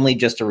mainly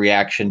just a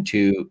reaction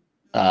to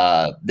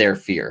their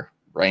fear,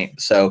 right?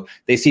 So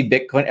they see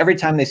Bitcoin, every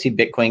time they see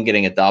Bitcoin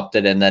getting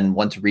adopted, and then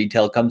once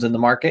retail comes in the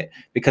market,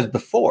 because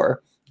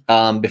before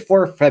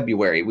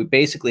February, we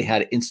basically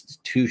had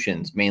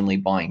institutions mainly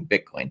buying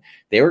Bitcoin.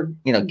 They were,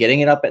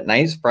 getting it up at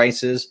nice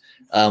prices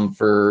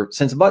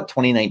since about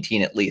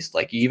 2019 at least.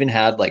 Like, you even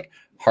had like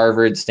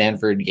Harvard,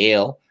 Stanford,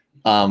 Yale,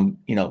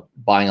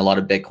 buying a lot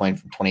of Bitcoin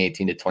from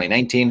 2018 to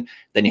 2019.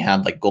 Then you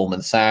had like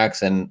Goldman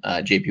Sachs and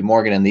JP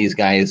Morgan and these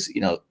guys,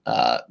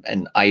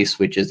 and ICE,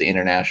 which is the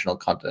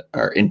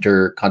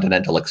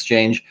Intercontinental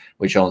Exchange,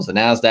 which owns the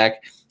NASDAQ,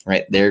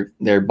 right?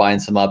 They're buying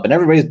some up, and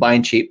everybody's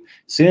buying cheap.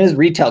 As soon as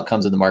retail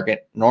comes in the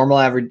market, normal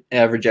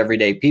average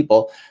everyday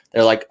people,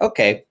 they're like,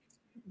 okay,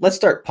 let's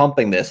start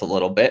pumping this a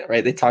little bit,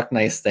 right? They talk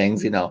nice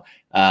things,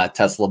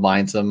 Tesla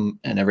buying some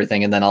and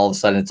everything. And then all of a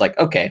sudden it's like,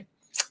 okay,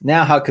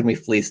 now how can we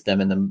fleece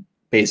them and then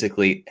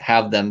basically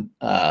have them,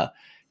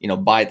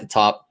 buy at the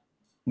top,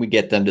 we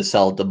get them to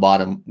sell at the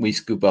bottom, we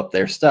scoop up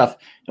their stuff,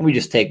 and we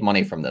just take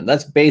money from them.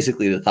 That's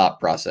basically the thought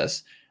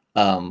process,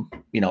 from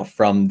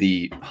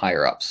the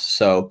higher ups.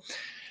 So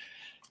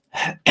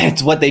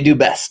it's what they do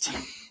best.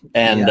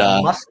 And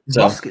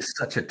Musk is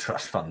such a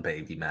trust fund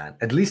baby, man,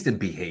 at least in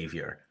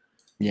behavior.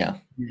 Yeah.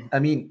 I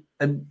mean,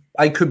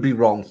 I could be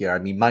wrong here. I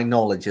mean, my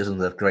knowledge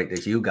isn't as great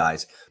as you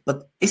guys,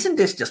 but isn't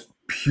this just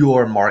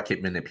pure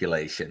market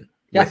manipulation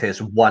with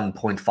his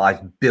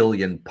 1.5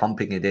 billion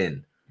pumping it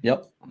in?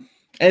 Yep.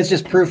 And it's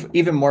just proof,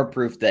 even more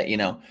proof that,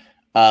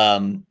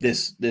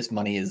 this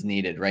money is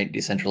needed, right?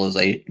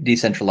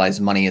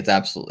 Decentralized money is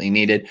absolutely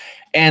needed.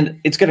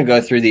 And it's going to go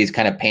through these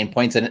kind of pain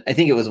points. And I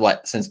think it was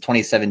since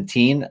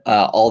 2017,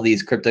 all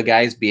these crypto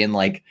guys being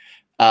like,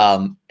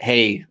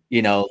 hey,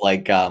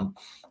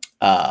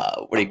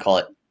 what do you call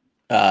it?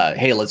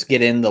 Hey, let's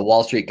get in the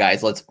Wall Street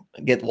guys. Let's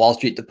get Wall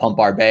Street to pump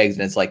our bags.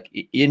 And it's like,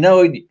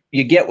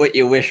 you get what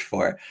you wish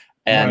for.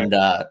 And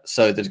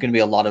so there's going to be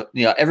a lot of,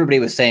 everybody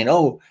was saying,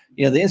 oh,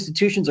 the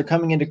institutions are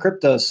coming into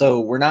crypto, so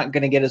we're not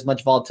going to get as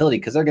much volatility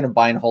because they're going to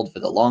buy and hold for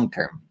the long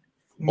term.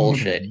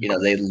 Bullshit.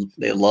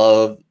 They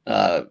love,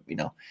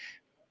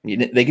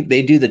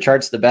 they do the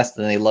charts the best,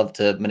 and they love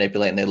to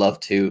manipulate, and they love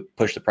to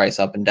push the price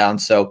up and down.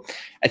 So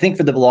I think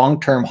for the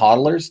long-term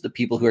hodlers, the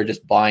people who are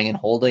just buying and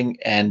holding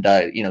and,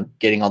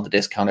 getting all the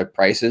discounted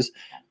prices,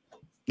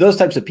 those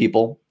types of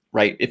people,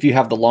 right? If you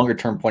have the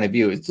longer-term point of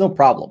view, it's no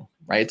problem,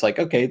 right? It's like,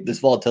 okay, this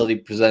volatility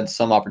presents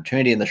some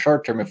opportunity in the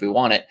short term if we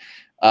want it.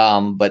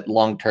 But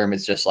long-term,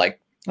 it's just like,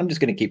 I'm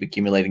just going to keep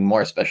accumulating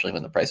more, especially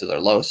when the prices are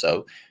low.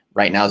 So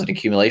right now is an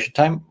accumulation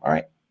time. All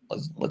right,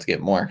 let's get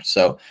more.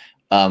 So,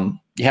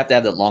 you have to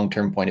have that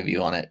long-term point of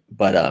view on it,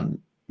 but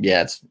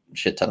it's a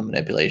shit ton of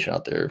manipulation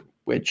out there,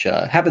 which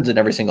happens in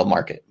every single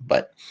market.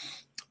 But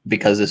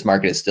because this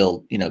market is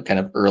still, kind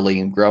of early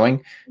and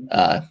growing,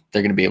 they're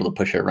going to be able to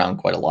push it around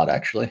quite a lot,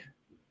 actually.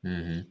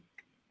 Mm-hmm.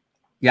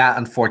 Yeah,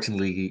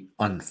 unfortunately,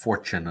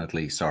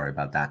 sorry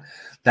about that.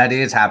 That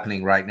is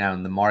happening right now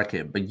in the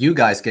market. But you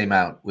guys came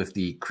out with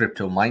the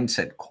crypto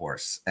mindset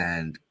course,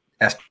 and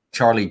as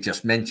Charlie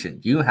just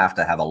mentioned, you have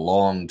to have a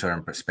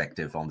long-term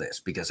perspective on this,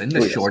 because in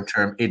the short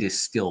term, it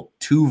is still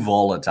too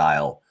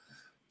volatile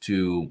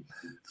to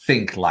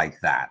think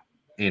like that,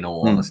 in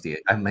all honesty.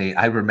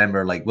 I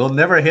remember we'll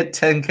never hit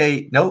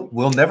 10K. No,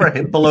 we'll never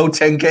hit below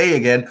 10K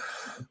again.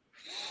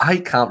 I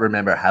can't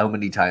remember how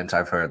many times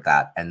I've heard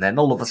that. And then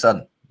all of a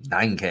sudden,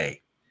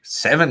 9K,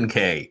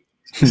 7K,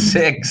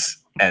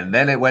 6, and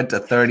then it went to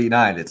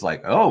 39. It's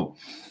like, oh,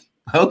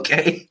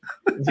 okay.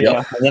 And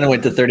then it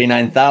went to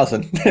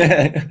 39,000.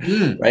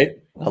 Right?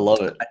 I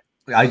love it.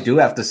 I do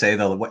have to say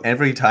though,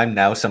 every time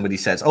now somebody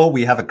says, "Oh,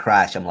 we have a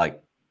crash," I'm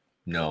like,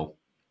 "No,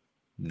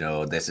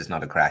 this is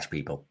not a crash,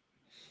 people.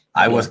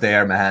 I was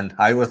there, man.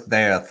 I was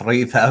there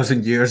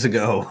 3,000 years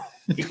ago."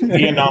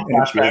 Vietnam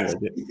flashbacks.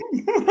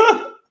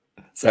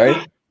 Sorry,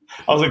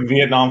 I was like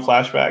Vietnam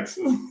flashbacks.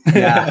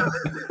 Yeah.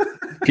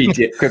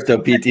 Crypto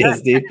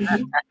PTSD.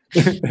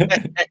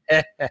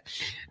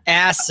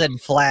 Acid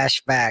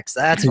flashbacks.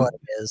 That's what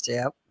it is.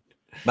 Yep.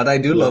 But I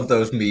do love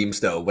those memes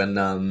though, when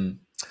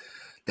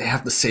they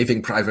have the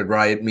Saving Private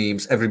Riot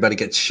memes. Everybody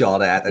gets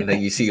shot at, and then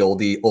you see all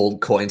the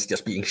old coins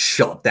just being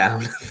shot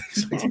down.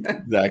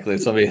 Exactly.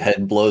 Somebody's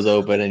head blows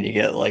open, and you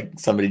get like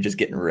somebody just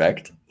getting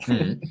wrecked.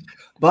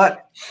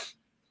 But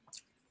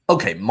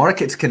okay,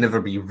 markets can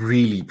never be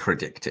really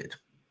predicted,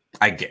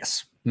 I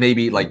guess.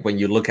 Maybe like when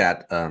you look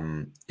at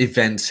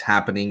events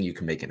happening, you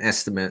can make an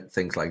estimate,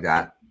 things like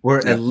that.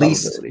 Or at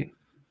least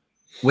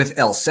with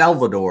El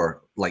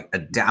Salvador, like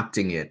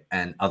adapting it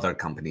and other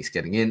companies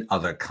getting in,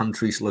 other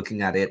countries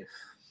looking at it,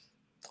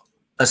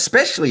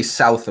 especially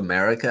South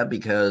America,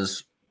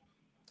 because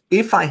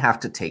if I have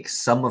to take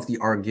some of the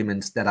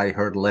arguments that I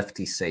heard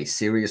lefties say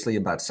seriously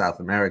about South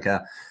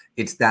America,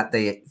 it's that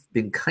they've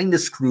been kind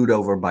of screwed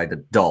over by the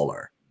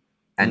dollar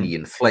and the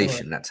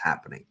inflation that's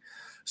happening.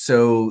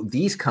 So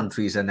these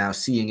countries are now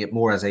seeing it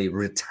more as a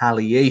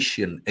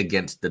retaliation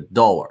against the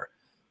dollar.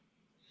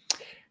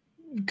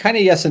 Kind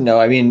of yes and no.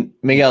 I mean,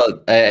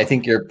 Miguel, I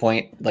think your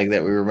point, like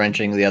that we were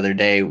mentioning the other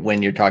day,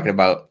 when you're talking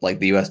about like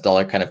the US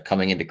dollar kind of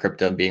coming into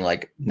crypto and being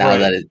like, now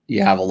that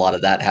you have a lot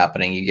of that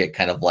happening, you get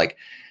kind of like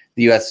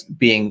the US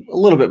being a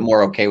little bit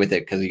more okay with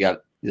it because you got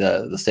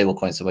the stable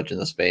coin so much in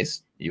the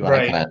space. You want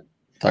to kind of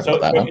talk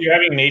about that? So you're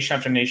having nation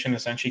after nation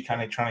essentially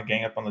kind of trying to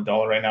gang up on the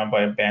dollar right now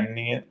by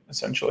abandoning it,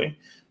 essentially.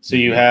 So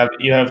you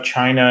have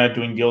China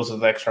doing deals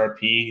with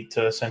XRP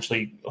to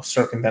essentially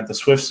circumvent the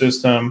SWIFT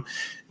system.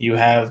 You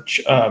have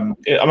I'm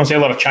gonna say a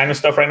lot of China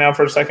stuff right now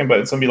for a second, but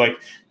it's gonna be like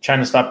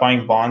China stopped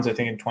buying bonds, I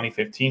think, in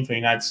 2015 for the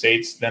United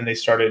States. Then they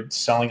started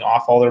selling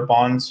off all their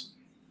bonds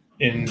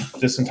in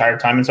this entire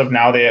time and stuff.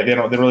 Now they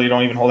really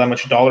don't even hold that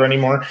much dollar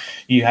anymore.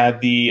 You had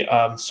the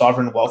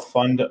sovereign wealth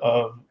fund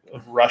of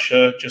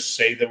Russia just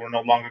say that we're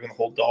no longer going to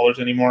hold dollars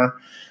anymore.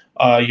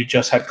 You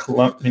just had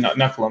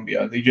not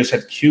Colombia. You just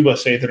had Cuba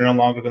say that they're no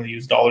longer going to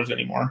use dollars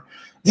anymore.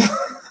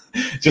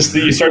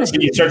 You start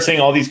seeing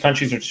all these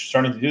countries are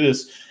starting to do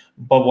this.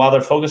 But while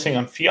they're focusing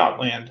on fiat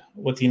land,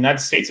 what the United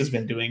States has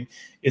been doing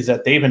is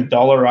that they've been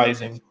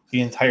dollarizing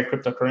the entire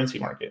cryptocurrency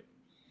market.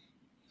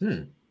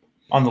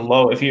 On the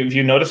low, if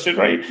you noticed it,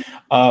 right?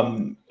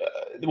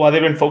 While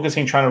they've been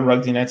focusing trying to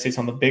rug the United States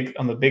on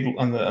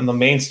the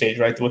main stage,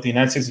 right? What the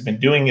United States has been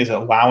doing is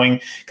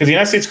allowing, because the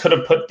United States could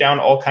have put down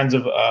all kinds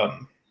of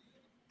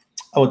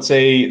I would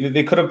say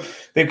they could have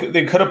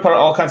put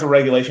all kinds of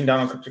regulation down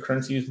on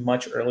cryptocurrencies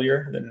much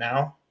earlier than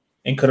now,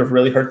 and could have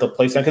really hurt the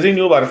place because they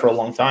knew about it for a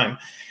long time.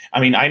 I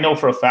mean, I know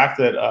for a fact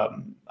that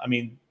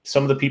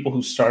some of the people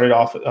who started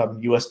off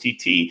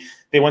USDT,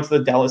 they went to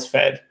the Dallas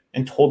Fed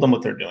and told them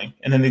what they're doing,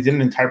 and then they did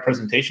an entire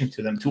presentation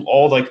to them, to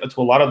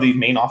a lot of the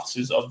main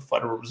offices of the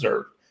Federal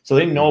Reserve, so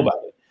they know about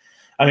it.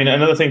 I mean,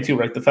 another thing too,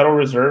 right? The Federal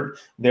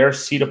Reserve, their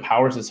seat of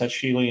power is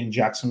essentially in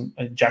Jackson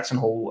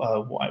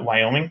Hole,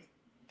 Wyoming,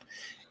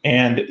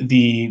 and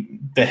the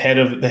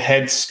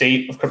head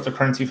state of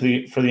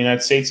cryptocurrency for the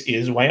United States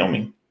is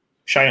Wyoming,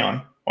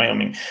 Cheyenne,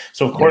 Wyoming.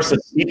 So of course,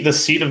 the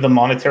seat of the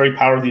monetary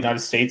power of the United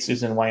States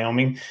is in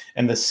Wyoming,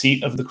 and the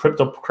seat of the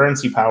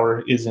cryptocurrency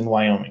power is in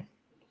Wyoming.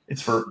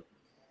 It's for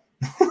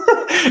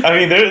I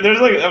mean,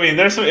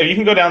 there's some, you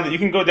can go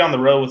down the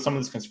road with some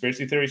of this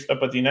conspiracy theory stuff,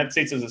 but the United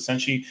States has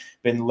essentially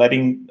been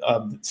letting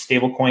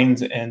stable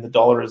coins and the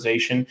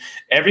dollarization.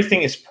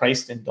 Everything is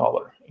priced in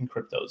dollar in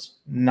cryptos,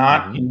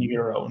 not in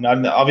euro.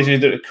 Obviously,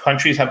 the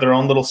countries have their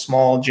own little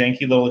small,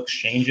 janky little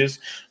exchanges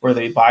where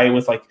they buy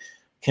with like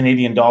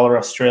Canadian dollar,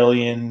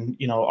 Australian,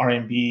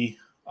 RMB,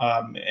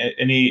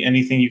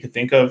 anything you could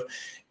think of,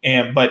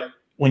 but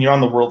when you're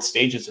on the world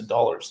stage, it's in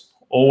dollars.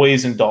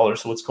 Always in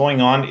dollars. So what's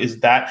going on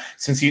is that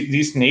since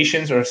these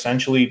nations are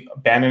essentially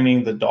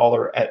abandoning the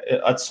dollar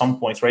at some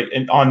points, right,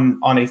 and on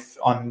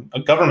a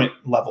government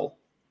level,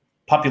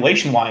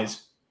 population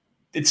wise,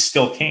 it's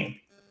still king.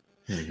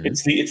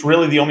 It's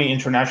really the only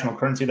international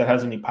currency that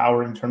has any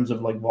power in terms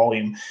of like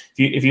volume.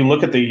 If you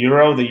look at the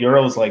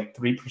euro is like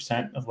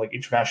 3% of like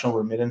international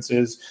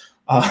remittances.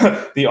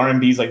 The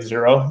RMB is like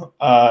 0.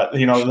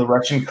 The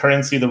Russian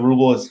currency, the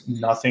ruble, is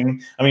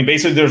nothing. I mean,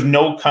 basically, there's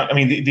no.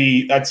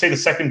 I'd say the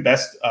second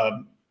best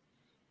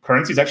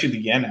currency is actually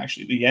the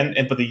yen.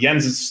 But the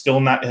yen's is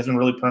still hasn't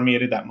really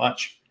permeated that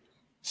much.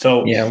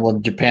 So yeah, well,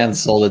 Japan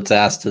sold its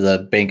ass to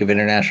the Bank of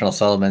International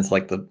Settlements,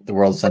 like the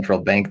world central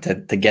bank, to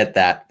get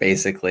that.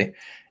 Basically,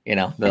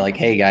 they're like,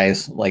 hey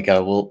guys, like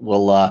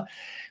we'll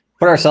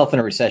put ourselves in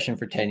a recession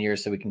for 10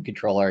 years so we can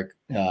control our,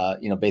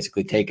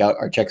 basically take out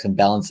our checks and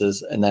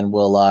balances, and then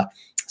we'll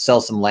sell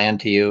some land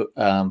to you,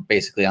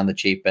 basically on the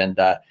cheap. And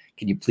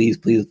can you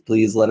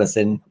please let us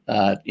in,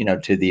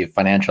 to the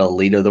financial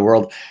elite of the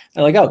world?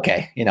 They're like,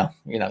 okay,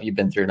 you've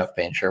been through enough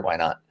pain, sure, why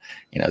not?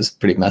 It's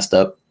pretty messed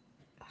up.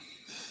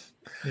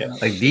 Yeah.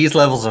 Like these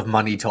levels of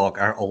money talk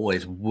are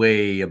always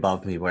way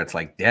above me, where it's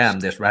like, damn,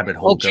 this rabbit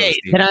hole Okay, goes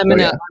deep.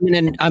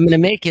 then I'm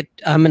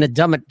gonna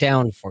dumb it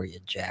down for you,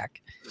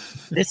 Jack.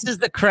 This is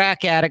the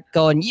crack addict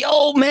going,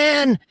 yo,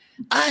 man,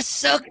 I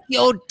suck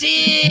your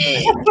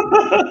dick.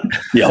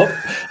 Yep,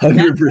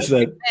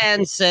 100%.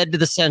 And said to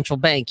the central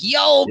bank,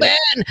 yo,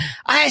 man,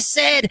 I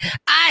said,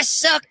 I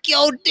suck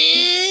your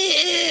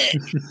dick.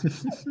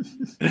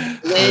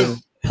 They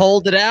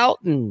pulled it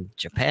out, and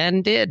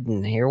Japan did,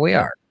 and here we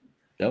are.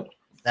 Yep.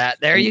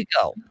 There you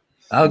go.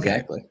 Okay,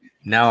 Exactly.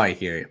 now I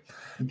hear you.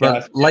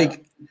 But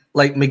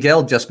like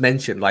Miguel just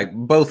mentioned, like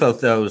both of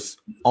those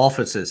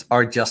offices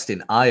are just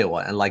in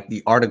Iowa, and like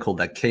the article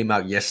that came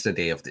out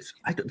yesterday of this,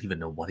 I don't even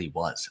know what he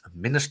was, a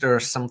minister or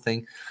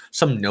something,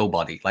 some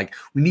nobody. Like,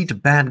 we need to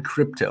ban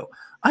crypto.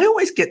 I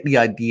always get the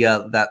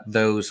idea that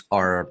those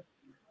are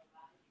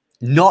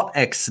not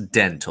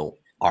accidental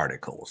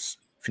articles,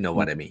 if you know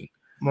what I mean.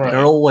 Right.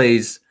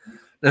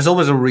 There's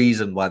always a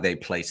reason why they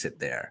place it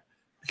there.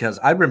 Because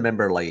I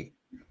remember, like,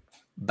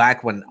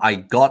 back when I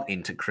got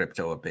into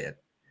crypto a bit,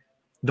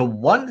 the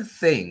one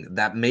thing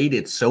that made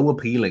it so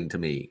appealing to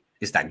me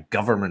is that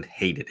government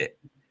hated it.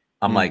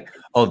 I'm like,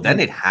 oh, then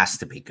it has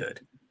to be good.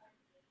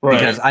 Right.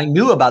 Because I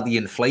knew about the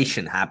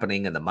inflation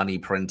happening and the money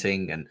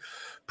printing and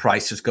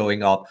prices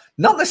going up.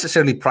 Not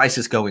necessarily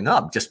prices going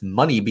up, just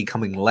money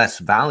becoming less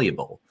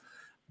valuable.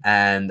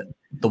 And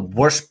the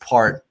worst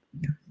part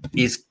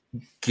is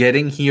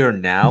getting here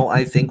now,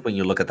 I think, when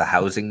you look at the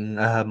housing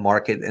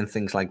market and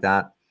things like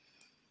that.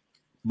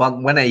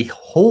 But when a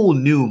whole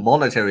new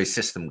monetary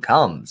system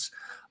comes,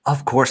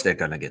 of course they're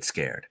going to get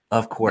scared.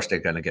 Of course they're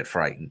going to get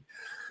frightened.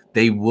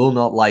 They will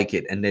not like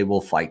it, and they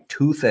will fight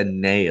tooth and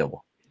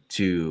nail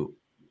to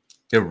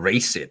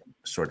erase it,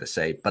 sort of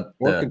say. But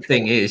the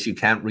thing is, you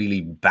can't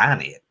really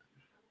ban it.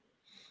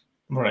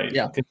 Right.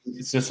 Yeah.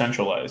 It's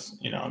decentralized.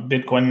 You know,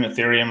 Bitcoin and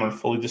Ethereum are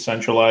fully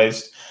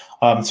decentralized.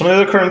 Some of the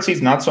other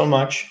currencies, not so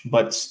much,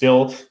 but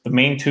still the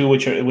main two,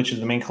 which is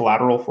the main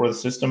collateral for the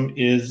system,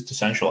 is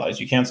decentralized.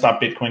 You can't stop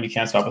Bitcoin. You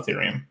can't stop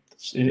Ethereum.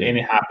 It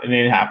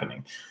ain't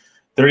happening.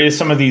 There is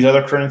some of these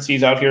other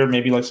currencies out here,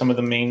 maybe like some of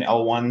the main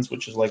L1s,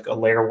 which is like a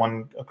layer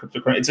one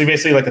cryptocurrency. It's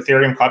basically like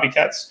Ethereum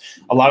copycats.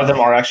 A lot of them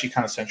are actually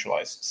kind of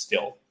centralized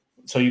still.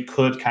 So you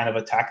could kind of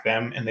attack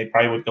them and they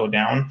probably would go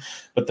down.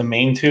 But the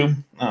main two,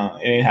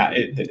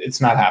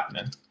 it's not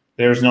happening.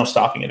 There's no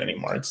stopping it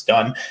anymore. It's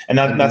done. And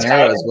that's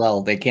Monero as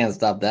well. They can't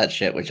stop that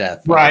shit, which I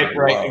right,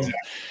 exactly.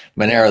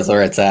 Monero's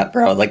where it's at,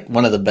 bro. Like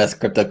one of the best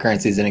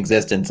cryptocurrencies in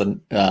existence.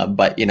 And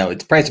but you know,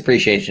 its price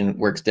appreciation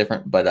works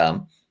different. But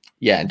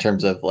yeah, in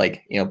terms of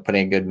like, you know,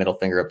 putting a good middle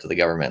finger up to the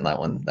government, that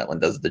one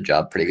does the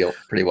job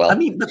pretty well. I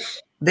mean, but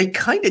they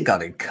kind of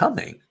got it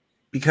coming,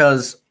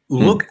 because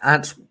look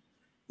at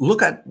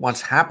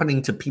what's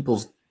happening to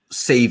people's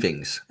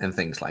savings and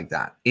things like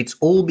that. It's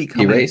all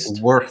becoming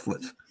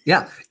worthless.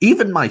 Yeah,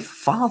 even my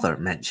father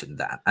mentioned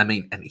that. I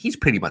mean, and he's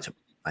pretty much,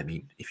 I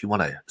mean, if you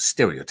want a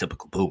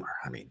stereotypical boomer,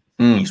 I mean,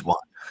 he's one.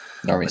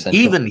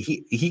 Even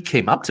he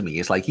came up to me.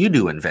 He's like, you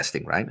do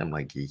investing, right? I'm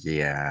like,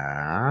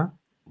 yeah.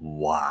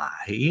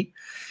 Why?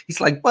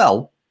 He's like,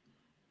 well,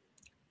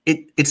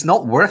 it's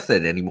not worth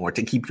it anymore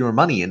to keep your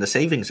money in the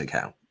savings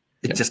account.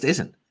 It just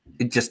isn't.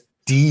 It just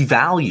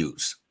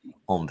devalues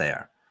on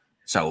there.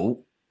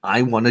 So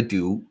I want to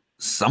do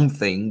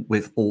something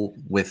with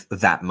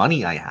that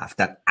money I have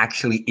that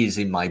actually is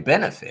in my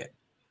benefit.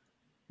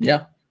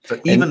 Yeah. So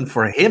even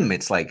for him,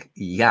 it's like,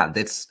 yeah,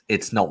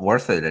 it's not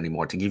worth it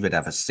anymore to give it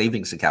as a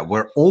savings account.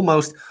 We're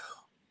almost,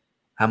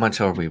 how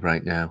much are we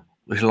right now?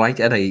 We're like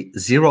at a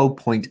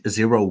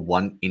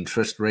 0.01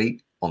 interest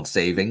rate on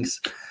savings,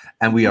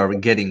 and we are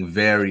getting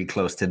very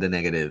close to the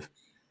negative.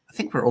 I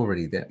think we're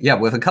already there. Yeah,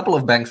 with a couple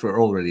of banks,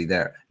 we're already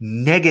there.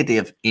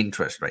 Negative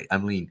interest rate. I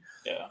mean,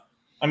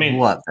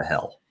 what the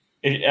hell?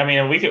 Me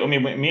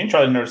and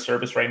Charlie know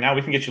service right now.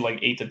 We can get you like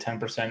 8 to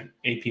 10%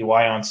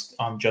 APY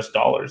on just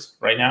dollars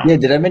right now. Yeah,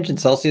 did I mention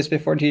Celsius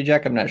before to you,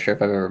 Jack? I'm not sure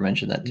if I've ever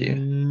mentioned that to you.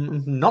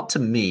 Not to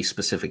me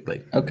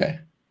specifically. Okay.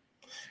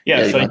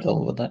 Yeah, so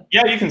about that?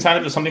 Yeah, you can sign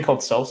up to something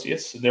called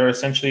Celsius. They're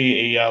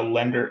essentially a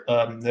lender.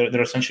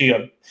 They're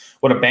essentially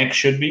what a bank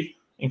should be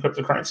in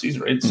cryptocurrencies,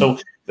 right? So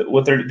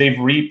they've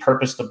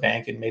repurposed the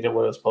bank and made it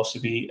what it was supposed to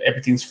be.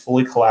 Everything's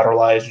fully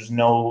collateralized.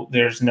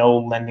 There's no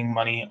lending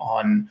money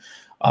on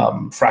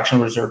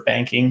fractional reserve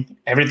banking.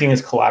 Everything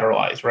is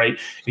collateralized, right?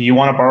 If you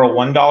want to borrow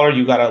 $1,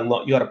 you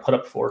gotta put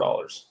up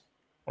 $4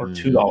 or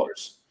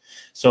 $2.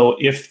 So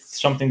if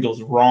something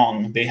goes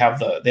wrong, they have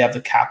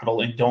the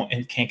capital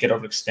and can't get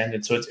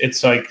overextended. So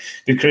it's like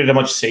they created a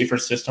much safer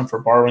system for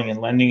borrowing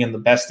and lending. And the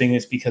best thing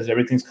is because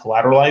everything's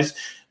collateralized,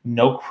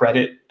 no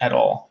credit at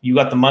all. You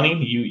got the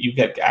money, you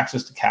get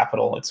access to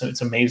capital.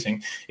 It's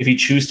amazing. If you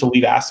choose to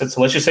leave assets,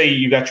 so let's just say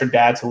you got your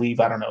dad to leave,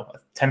 I don't know,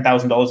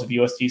 $10,000 of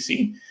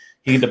USDC.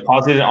 He could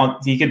deposit it on.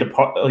 He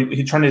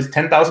turn his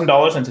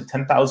 $10,000 into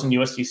 10,000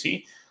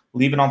 USDC,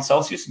 leave it on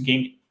Celsius, and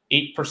gain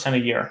 8% a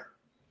year.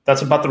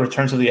 That's about the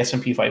returns of the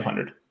S&P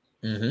 500.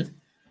 Mm-hmm.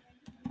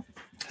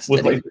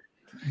 With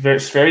very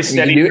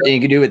steady. You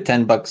can do it with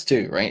 $10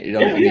 too, right? You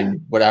don't, I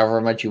mean, whatever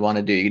much you want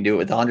to do, you can do it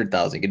with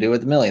 100,000. You can do it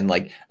with 1 million.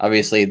 Like,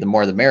 obviously, the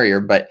more the merrier.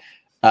 But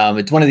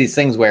it's one of these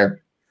things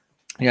where,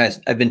 you know,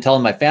 I've been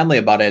telling my family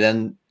about it,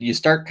 and you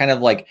start kind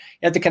of like,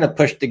 you have to kind of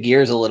push the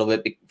gears a little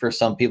bit for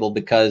some people,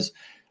 because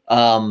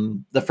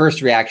the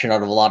first reaction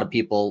out of a lot of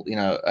people, you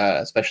know,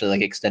 especially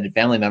like extended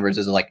family members,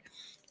 is like,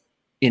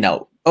 you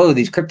know, oh,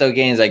 these crypto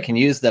gains, I can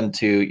use them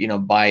to, you know,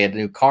 buy a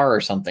new car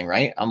or something,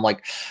 right? I'm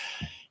like,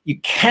 you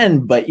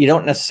can, but you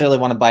don't necessarily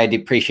want to buy a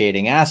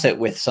depreciating asset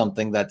with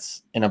something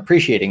that's an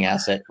appreciating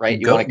asset, right?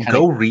 You want to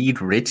go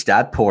read Rich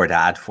Dad Poor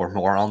Dad for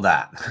more on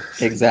that.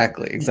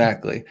 Exactly.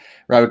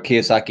 Robert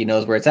Kiyosaki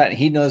knows where it's at.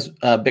 He knows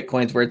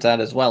Bitcoin's where it's at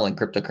as well, and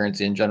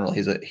cryptocurrency in general.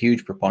 He's a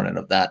huge proponent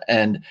of that.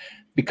 And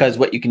because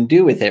what you can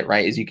do with it,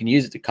 right, is you can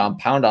use it to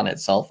compound on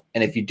itself.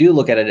 And if you do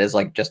look at it as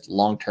like just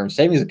long-term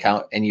savings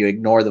account and you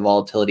ignore the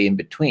volatility in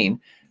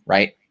between,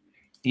 right,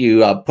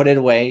 you put it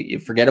away, you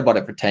forget about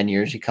it for 10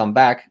 years, you come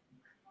back,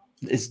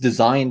 it's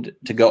designed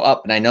to go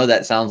up. And I know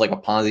that sounds like a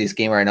Ponzi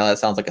scheme, or I know that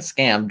sounds like a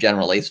scam,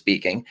 generally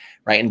speaking,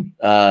 right?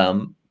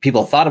 And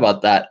people thought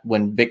about that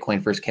when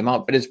Bitcoin first came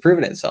out, but it's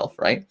proven itself,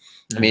 right?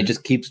 I mean, it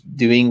just keeps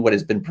doing what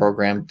it's been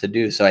programmed to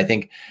do. So I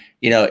think,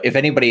 you know, if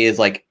anybody is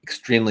like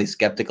extremely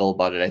skeptical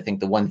about it, I think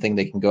the one thing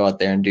they can go out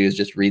there and do is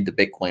just read the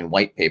Bitcoin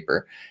white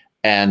paper.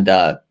 And,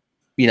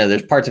 you know,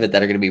 there's parts of it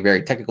that are going to be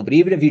very technical, but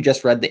even if you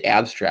just read the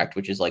abstract,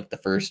 which is like the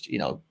first, you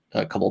know,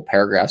 a couple of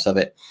paragraphs of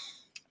it,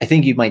 I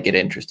think you might get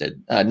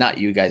interested. Not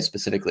you guys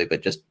specifically,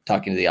 but just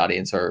talking to the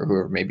audience or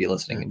whoever may be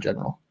listening in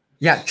general.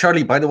 Yeah,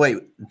 Charlie, by the way,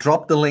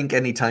 drop the link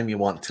anytime you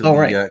want to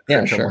the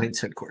Crypto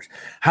Mindset course.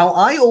 How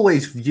I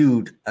always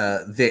viewed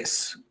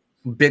this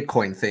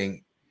Bitcoin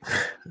thing,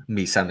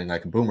 me sounding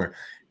like a boomer,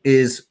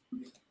 is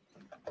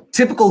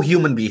typical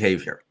human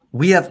behavior.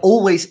 We have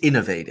always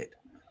innovated.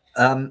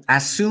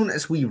 As soon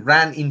as we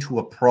ran into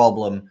a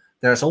problem,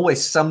 there's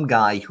always some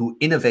guy who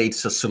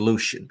innovates a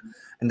solution.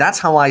 And that's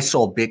how I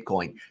saw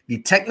Bitcoin, the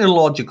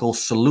technological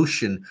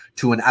solution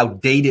to an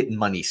outdated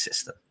money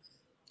system.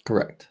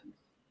 Correct.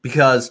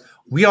 Because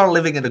we are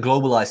living in a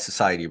globalized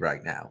society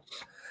right now.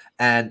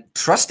 And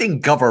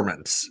trusting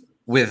governments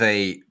with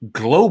a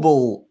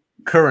global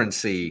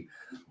currency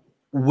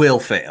will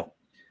fail.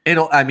 You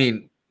know, I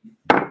mean,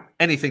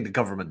 anything the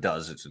government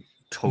does is a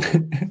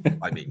total,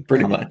 I mean,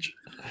 pretty much.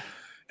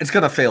 It's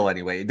going to fail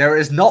anyway. There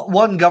is not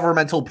one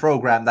governmental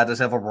program that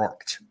has ever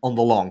worked on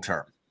the long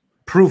term.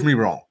 Prove me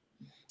wrong.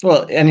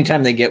 Well,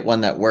 anytime they get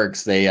one that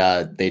works,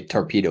 they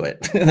torpedo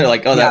it. They're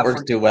like, "Oh, that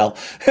works too well.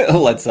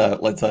 let's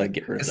get rid of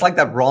it." It's like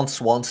that Ron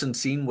Swanson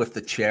scene with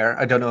the chair.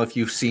 I don't know if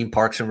you've seen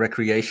Parks and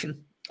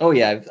Recreation. Oh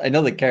yeah, I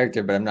know the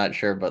character, but I'm not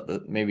sure about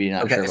the maybe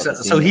not sure. About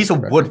so he's a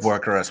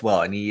woodworker as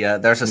well, and he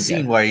there's a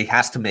scene where he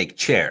has to make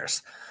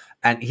chairs,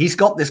 and he's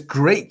got this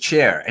great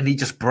chair, and he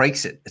just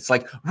breaks it. It's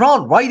like,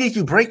 Ron, why did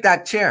you break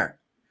that chair?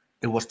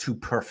 It was too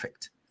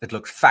perfect. It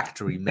looked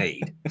factory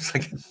made. It's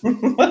like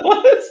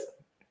What?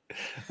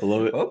 I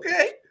love it.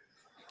 Okay.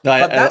 No,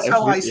 but that's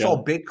how I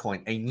saw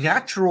Bitcoin, a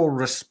natural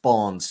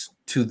response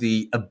to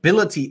the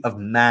ability of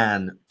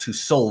man to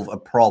solve a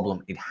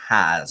problem it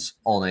has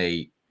on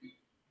a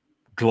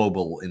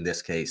global, in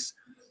this case,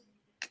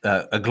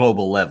 a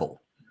global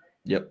level.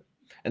 Yep.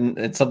 And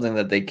it's something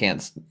that they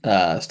can't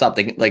stop.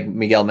 They can, like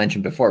Miguel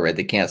mentioned before, right?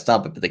 They can't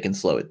stop it, but they can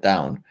slow it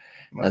down.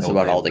 That's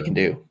about all they can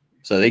do.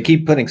 So they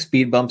keep putting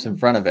speed bumps in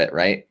front of it,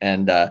 right?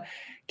 And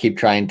keep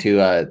trying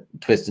to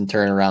twist and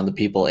turn around the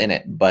people in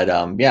it. But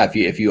yeah,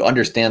 if you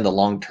understand the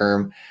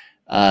long-term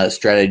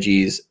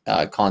strategies,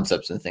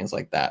 concepts, and things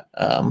like that,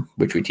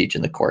 which we teach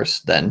in the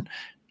course, then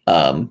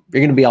you're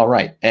going to be all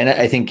right. And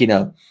I think, you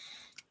know,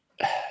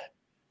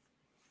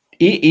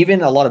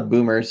 even a lot of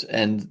boomers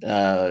and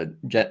I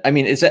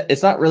mean,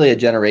 it's not really a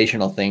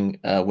generational thing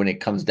when it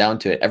comes down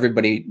to it.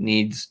 Everybody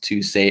needs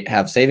to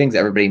have savings.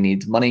 Everybody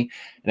needs money,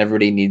 and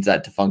everybody needs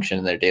that to function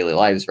in their daily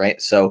lives,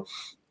 right? So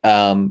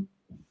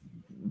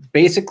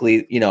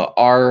basically, you know,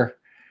 our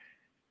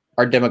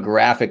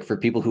demographic for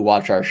people who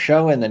watch our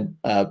show and then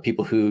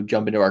people who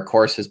jump into our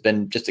course has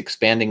been just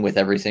expanding with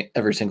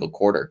every single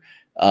quarter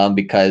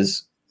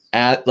because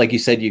like you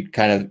said,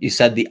 you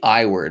said the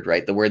I word,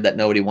 right? The word that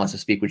nobody wants to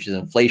speak, which is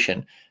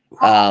inflation.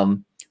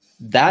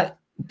 That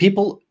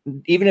people,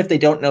 even if they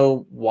don't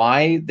know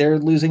why they're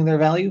losing their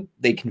value,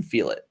 they can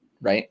feel it,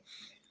 right?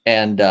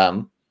 And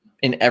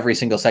in every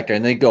single sector,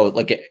 and they go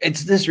like,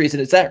 it's this reason,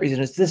 it's that reason,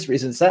 it's this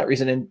reason, it's that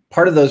reason, and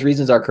part of those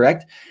reasons are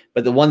correct.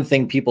 But the one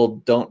thing people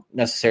don't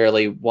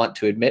necessarily want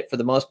to admit, for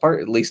the most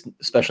part, at least,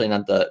 especially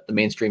not the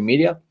mainstream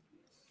media,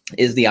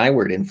 is the I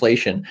word,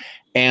 inflation,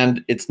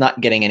 and it's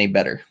not getting any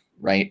better.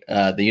 Right.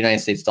 The United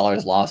States dollar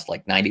has lost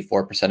like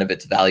 94% of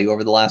its value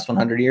over the last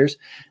 100 years.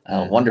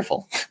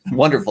 Wonderful,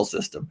 wonderful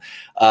system.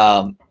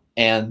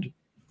 And,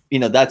 you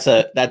know, that's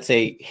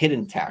a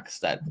hidden tax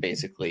that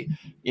basically,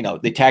 you know,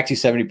 they tax you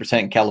 70%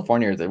 in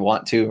California if they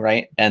want to.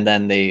 Right. And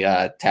then they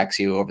tax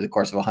you over the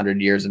course of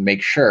 100 years and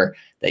make sure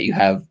that you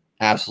have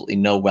absolutely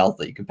no wealth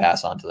that you can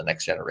pass on to the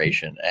next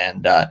generation.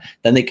 And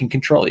then they can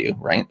control you.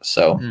 Right.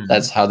 So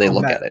that's how they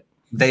look at it.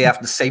 they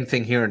have the same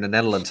thing here in the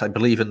Netherlands, I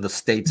believe in the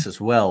States as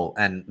well,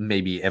 and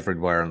maybe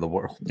everywhere in the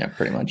world. Yeah,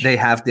 pretty much. They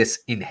have this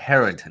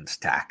inheritance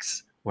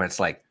tax where it's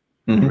like,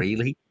 Mhm.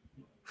 really?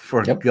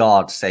 For Yep.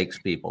 God's sakes,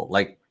 people.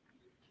 Like,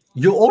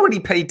 you already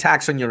pay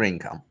tax on your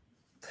income.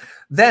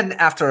 Then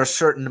after a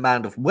certain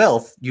amount of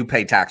wealth, you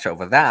pay tax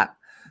over that.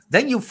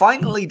 Then you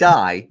finally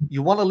die.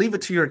 You want to leave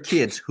it to your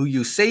kids who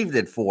you saved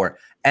it for,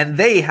 and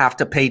they have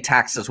to pay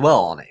tax as well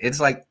on it. It's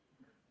like,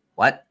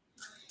 what?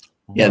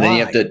 Yeah, then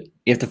you Why?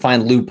 have to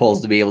find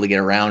loopholes to be able to get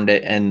around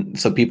it, and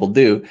so people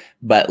do.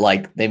 But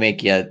like they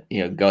make you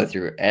go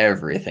through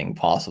everything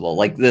possible.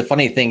 Like the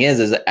funny thing is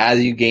as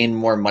you gain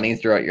more money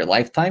throughout your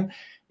lifetime,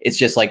 it's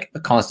just like a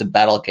constant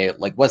battle. Okay,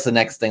 like what's the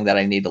next thing that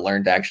I need to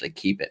learn to actually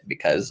keep it?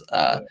 Because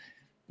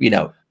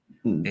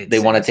they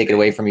want to take it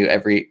away from you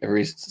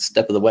every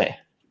step of the way.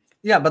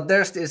 Yeah, but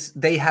there's this,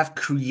 they have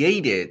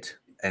created,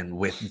 and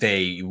with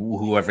they,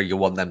 whoever you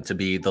want them to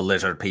be, the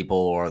lizard people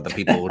or the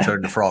people who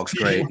turn the frogs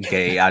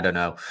gay, I don't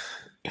know.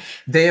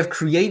 They have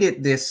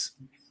created this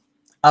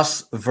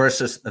us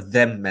versus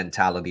them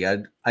mentality.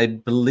 I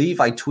believe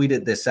I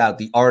tweeted this out,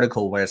 the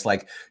article where it's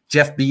like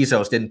Jeff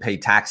Bezos didn't pay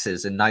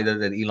taxes and neither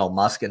did Elon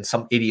Musk, and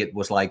some idiot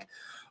was like,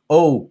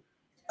 oh,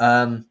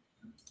 the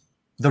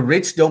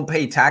rich don't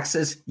pay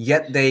taxes,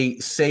 yet they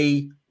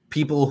say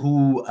people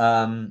who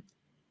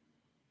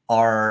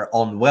are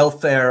on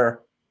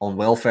welfare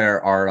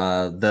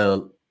are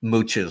the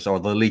moochers or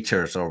the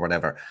leechers or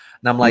whatever.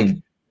 And I'm like,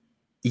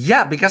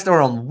 yeah, because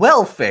they're on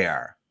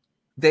welfare.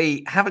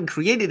 They haven't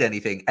created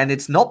anything. And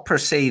it's not per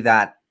se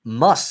that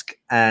Musk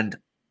and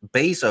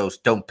Bezos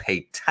don't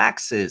pay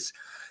taxes.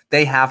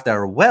 They have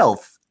their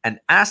wealth and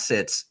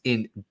assets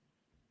in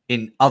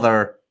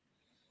other,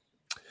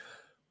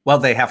 well,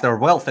 they have their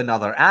wealth and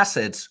other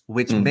assets,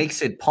 which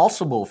makes it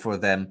possible for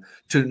them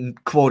to,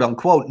 quote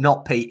unquote,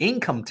 not pay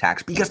income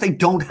tax because they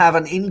don't have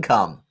an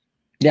income.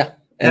 Yeah.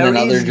 And There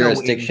then other is no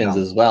jurisdictions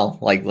income. as well.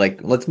 Like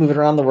let's move it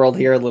around the world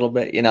here a little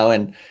bit,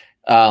 and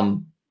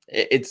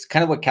it's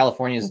kind of what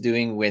California is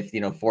doing with,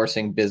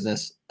 forcing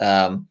business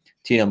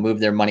to, move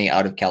their money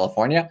out of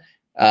California.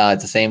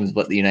 It's the same as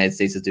what the United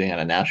States is doing on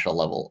a national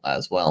level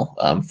as well,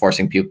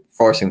 forcing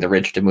the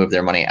rich to move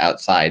their money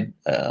outside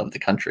of the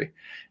country.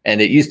 And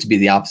it used to be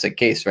the opposite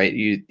case, right?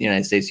 The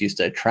United States used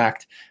to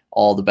attract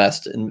all the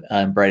best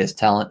and brightest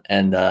talent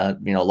and, a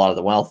lot of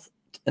the wealth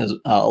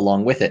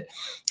along with it.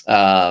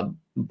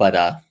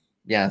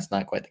 Yeah, it's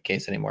not quite the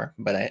case anymore,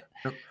 but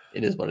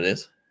it is what it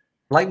is.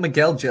 Like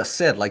Miguel just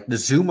said, like the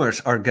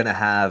Zoomers are going to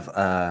have,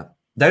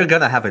 they're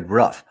going to have it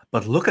rough,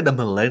 but look at the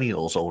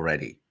millennials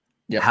already.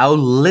 Yep. How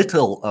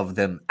little of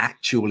them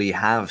actually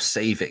have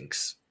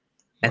savings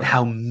and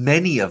how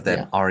many of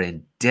them are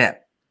in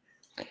debt.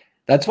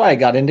 That's why I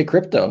got into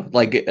crypto.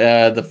 Like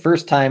the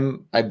first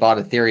time I bought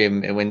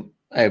Ethereum,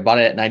 I bought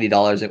it at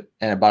 $90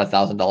 and I bought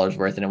 $1,000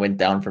 worth, and it went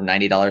down from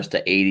 $90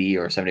 to 80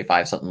 or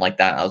 75, something like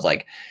that. And I was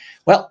like,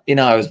 well,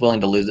 I was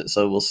willing to lose it,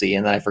 so we'll see.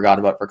 And then I forgot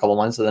about it for a couple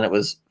months, and then it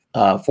was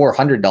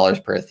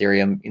 $400 per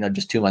Ethereum.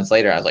 Just 2 months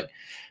later, I was like,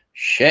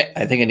 shit,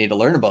 I think I need to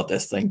learn about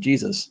this thing.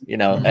 Jesus,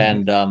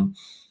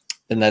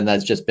 and then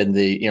that's just been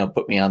the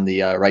put me on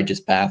the righteous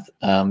path,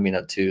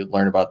 to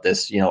learn about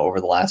this, over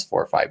the last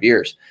 4 or 5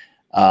 years.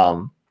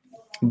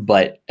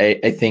 But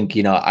I think,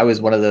 I was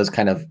one of those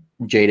kind of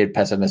jaded,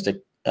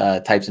 pessimistic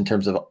types in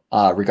terms of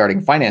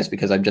regarding finance,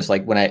 because I'm just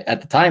like, at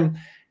the time,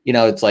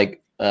 it's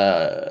like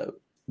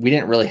we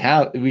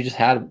just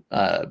had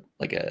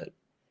like a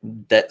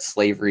debt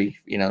slavery,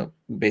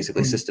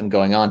 basically system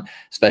going on,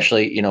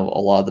 especially, a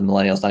lot of the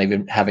millennials not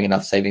even having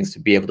enough savings to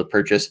be able to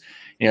purchase,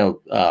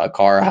 a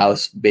car, a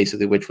house,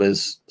 basically, which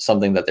was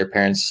something that their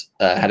parents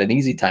had an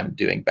easy time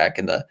doing back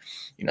in the,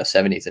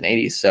 70s and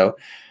 80s. So,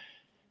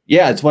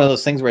 yeah, it's one of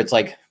those things where it's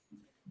like,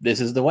 this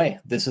is the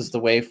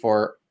way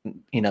for,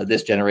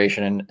 this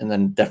generation and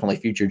then definitely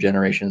future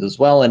generations as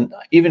well. And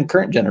even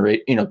current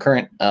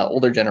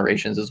older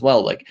generations as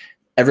well. Like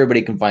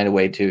everybody can find a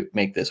way to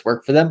make this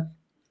work for them,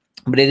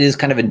 but it is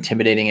kind of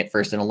intimidating at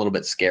first and a little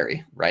bit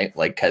scary, right?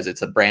 Like, cause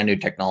it's a brand new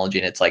technology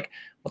and it's like,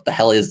 what the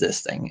hell is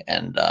this thing?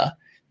 And,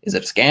 is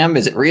it a scam?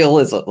 Is it real?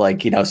 Is it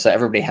like, so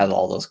everybody has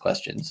all those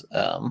questions,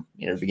 to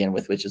begin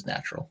with, which is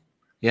natural.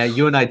 Yeah,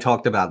 you and I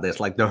talked about this.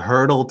 Like the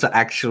hurdle to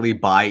actually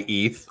buy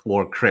ETH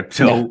or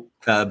crypto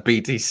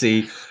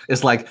BTC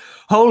is like,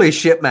 holy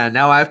shit, man.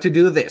 Now I have to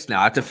do this. Now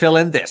I have to fill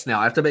in this. Now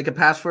I have to make a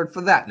password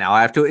for that. Now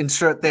I have to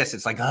insert this.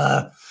 It's like,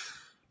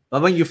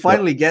 But when you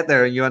finally get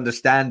there and you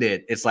understand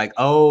it, it's like,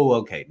 oh,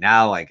 okay,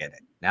 now I get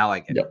it. Now I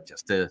get it.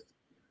 Just a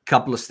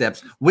couple of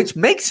steps, which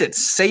makes it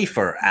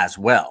safer as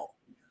well.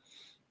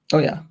 Oh,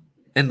 yeah.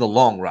 In the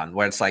long run,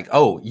 where it's like,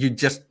 oh,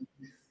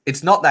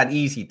 it's not that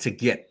easy to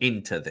get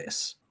into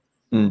this.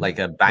 Like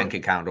a bank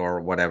account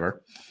or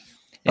whatever.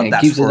 But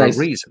that's for a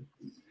reason.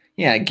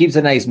 Yeah, it keeps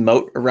a nice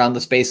moat around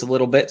the space a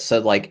little bit. So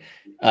like,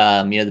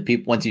 the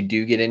people, once you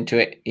do get into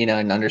it,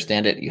 and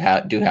understand it, you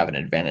do have an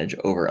advantage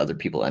over other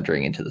people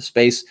entering into the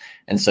space.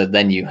 And so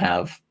then you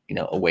have,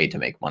 a way to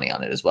make money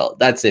on it as well.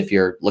 That's if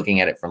you're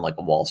looking at it from like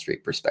a Wall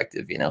Street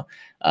perspective,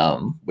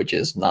 which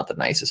is not the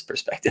nicest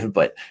perspective,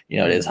 but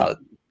it is how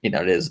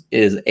it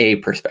is a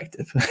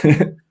perspective.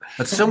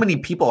 But so many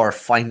people are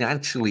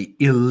financially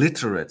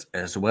illiterate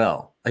as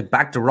well. Like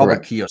back to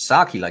Robert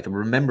Kiyosaki, like I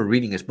remember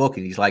reading his book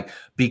and he's like,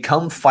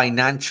 become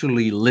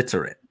financially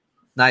literate.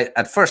 Now,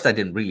 at first I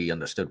didn't really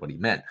understand what he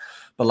meant,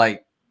 but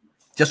like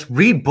just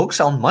read books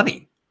on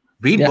money,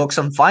 read books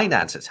on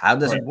finances. How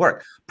does it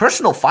work?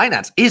 Personal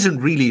finance isn't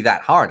really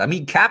that hard. I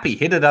mean, Cappy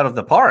hit it out of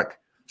the park.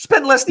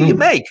 Spend less than you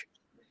make.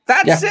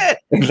 That's it.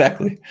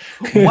 Exactly.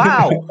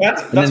 Wow.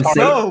 that's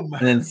hard.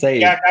 And then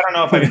save. Yeah, I don't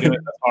know if I can do it.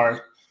 That's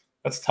hard.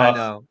 That's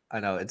tough. I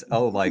know. It's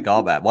oh my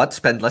god, man. What?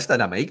 Spend less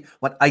than I make?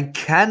 What? I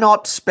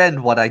cannot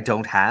spend what I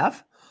don't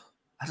have?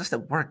 How does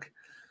that work?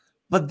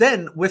 But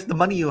then with the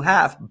money you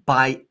have,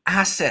 buy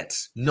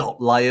assets,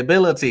 not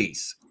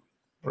liabilities.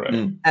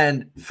 Right.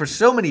 And for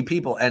so many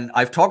people, and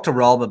I've talked to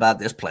Rob about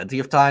this plenty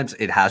of times,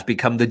 it has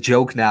become the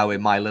joke now in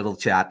my little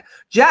chat.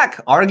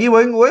 Jack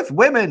arguing with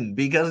women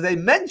because they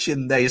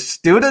mentioned their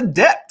student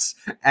debts.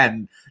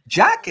 And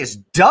Jack is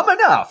dumb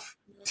enough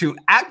to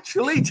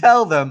actually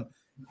tell them,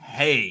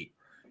 hey,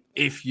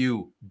 if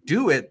you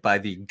do it by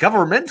the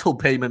governmental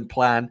payment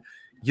plan,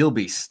 you'll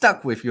be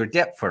stuck with your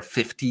debt for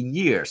 15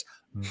 years.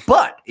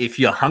 But if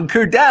you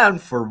hunker down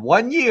for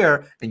 1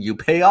 year and you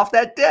pay off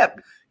that debt,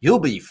 you'll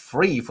be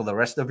free for the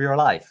rest of your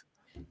life.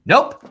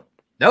 Nope.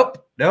 No.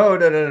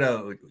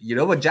 You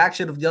know what Jack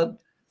should have done?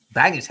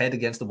 Bang his head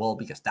against the wall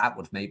because that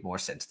would have made more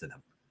sense to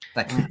them.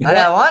 Like, but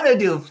I want to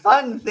do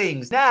fun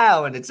things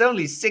now, and it's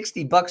only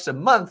 $60 a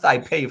month I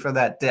pay for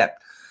that debt.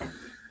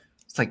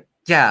 It's like,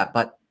 yeah,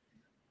 but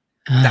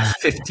that's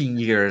 15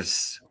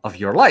 years of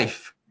your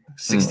life,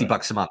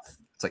 $60 a month.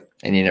 It's like,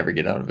 and you never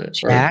get out of it.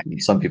 Jack? Or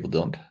some people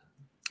don't.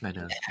 I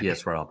know.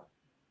 Yes, Rob.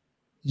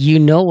 You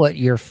know what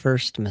your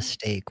first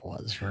mistake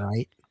was,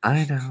 right?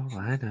 I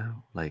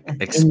know. Like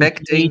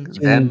expecting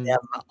them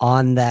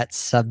on that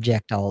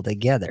subject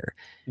altogether.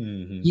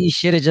 Mhm. You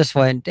should have just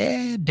went,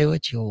 do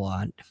what you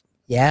want.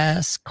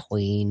 Yes,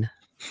 queen.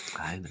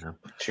 I know.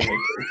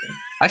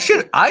 I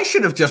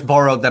should have just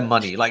borrowed them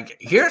money. Like,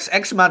 here's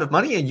X amount of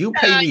money, and you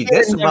pay me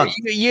this month.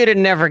 You'd have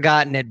never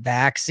gotten it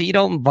back. So you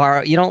don't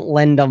borrow, you don't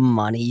lend them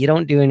money, you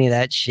don't do any of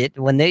that shit.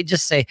 When they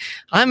just say,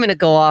 "I'm going to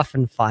go off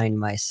and find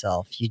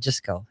myself," you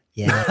just go,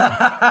 "Yeah,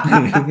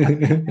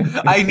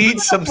 I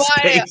need some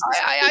space.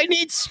 I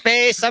need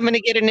space. I'm going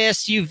to get an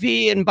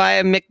SUV and buy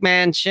a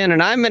McMansion,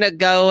 and I'm going to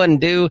go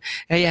and do,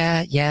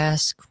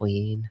 yes,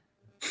 queen,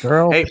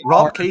 girl." Hey,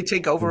 Rob, can you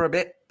take over a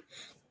bit?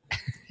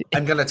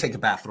 I'm gonna take a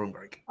bathroom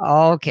break.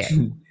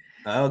 Okay.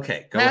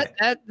 Okay, go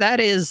ahead. That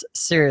is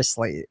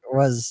seriously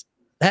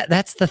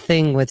that's the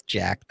thing with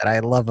Jack that I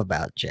love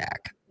about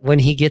Jack when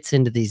he gets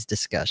into these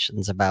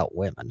discussions about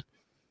women.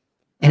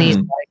 And he's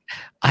like,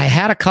 I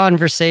had a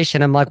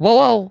conversation. I'm like,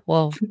 whoa.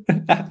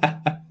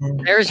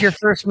 There's your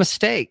first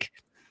mistake.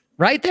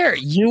 Right there.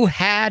 You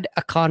had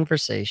a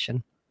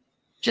conversation.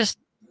 Just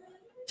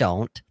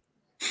don't.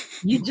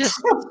 You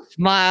just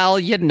smile,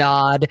 you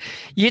nod,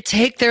 you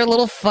take their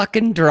little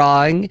fucking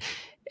drawing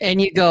and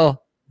you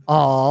go,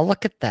 oh,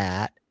 look at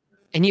that.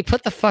 And you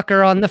put the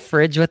fucker on the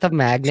fridge with a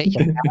magnet, you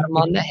pat them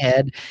on the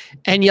head,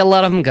 and you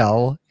let them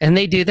go. And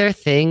they do their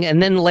thing.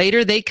 And then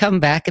later they come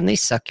back and they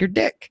suck your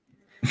dick.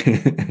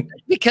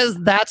 Because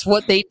that's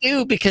what they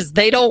do, because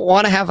they don't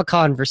want to have a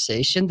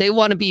conversation. They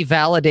want to be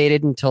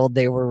validated and told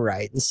they were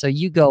right. And so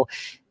you go,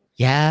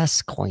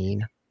 yes,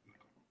 queen.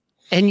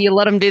 And you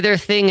let them do their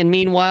thing. And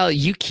meanwhile,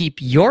 you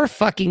keep your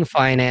fucking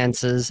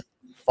finances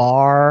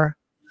far,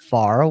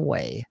 far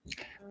away.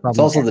 It's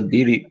also the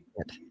beauty.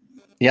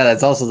 Yeah,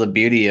 that's also the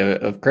beauty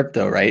of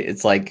crypto, right?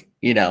 It's like,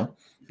 you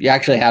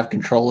actually have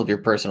control of your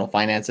personal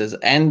finances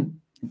and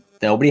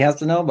nobody has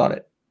to know about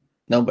it.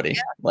 Nobody.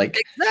 Yeah,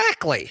 like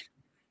exactly.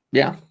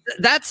 Yeah.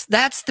 That's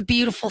the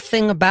beautiful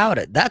thing about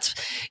it. That's,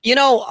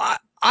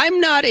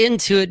 I'm not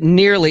into it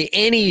nearly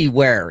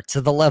anywhere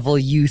to the level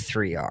you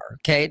three are.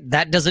 Okay.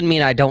 That doesn't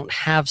mean I don't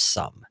have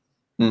some.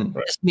 It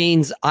just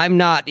means I'm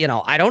not,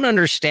 I don't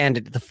understand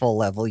it at the full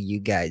level you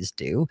guys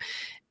do.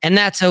 And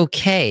that's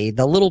okay.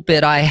 The little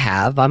bit I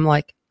have, I'm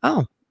like,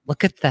 oh,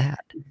 look at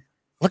that.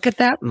 Look at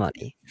that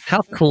money.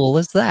 How cool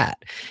is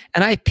that?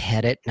 And I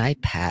pet it and I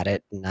pat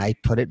it and I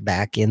put it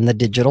back in the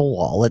digital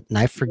wallet and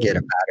I forget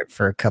about it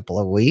for a couple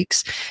of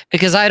weeks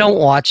because I don't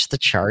watch the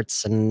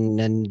charts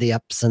and the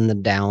ups and the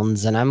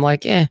downs. And I'm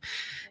like,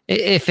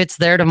 if it's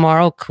there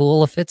tomorrow,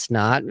 cool. If it's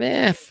not,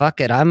 fuck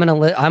it. I'm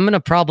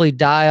gonna probably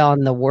die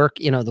on the work,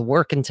 the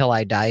work until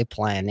I die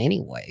plan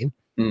anyway.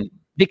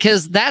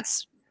 Because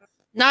that's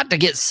not to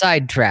get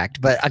sidetracked,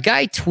 but a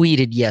guy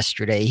tweeted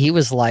yesterday. He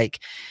was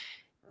like,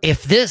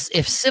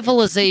 if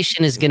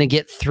civilization is going to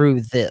get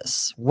through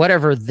this,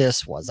 whatever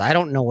this was, I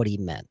don't know what he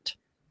meant.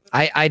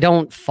 I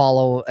don't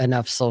follow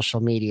enough social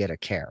media to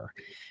care.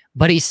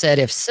 But he said,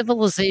 if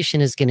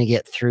civilization is going to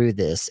get through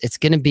this, it's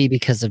going to be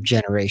because of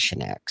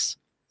Generation X.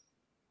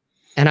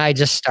 And I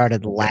just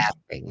started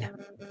laughing.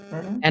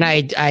 And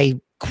I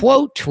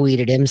quote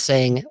tweeted him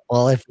saying,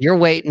 well, if you're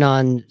waiting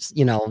on,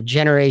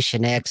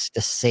 Generation X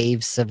to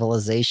save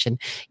civilization,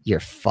 you're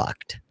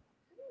fucked.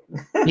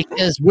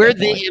 because we're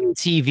the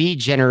MTV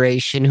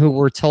generation who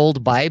were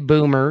told by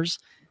boomers,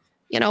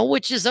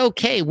 which is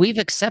okay. We've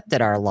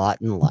accepted our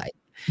lot in life,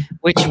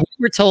 which we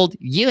were told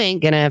you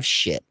ain't gonna have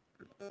shit.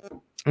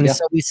 And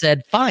so we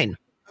said, fine.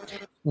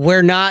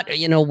 We're not,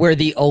 we're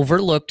the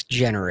overlooked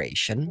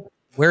generation.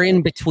 We're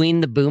in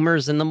between the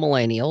boomers and the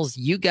millennials.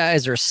 You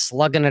guys are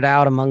slugging it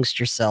out amongst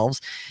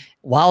yourselves.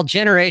 While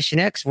Generation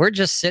X, we're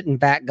just sitting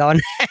back going,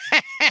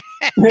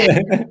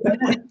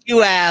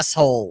 you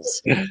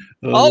assholes.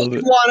 Oh,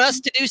 you want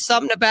us to do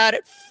something about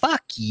it?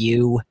 Fuck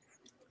you.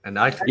 And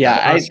I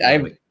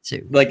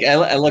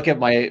look at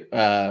my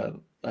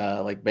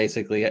like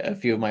basically a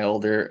few of my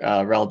older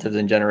relatives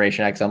in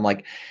Generation X. I'm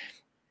like,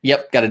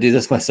 yep, got to do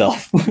this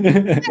myself.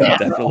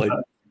 Definitely.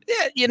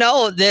 Yeah,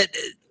 that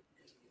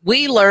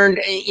we learned,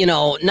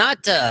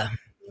 not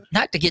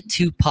to get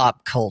too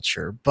pop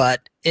culture,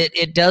 but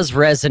it does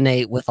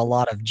resonate with a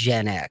lot of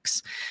Gen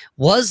X.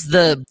 Was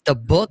the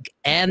book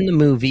and the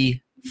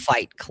movie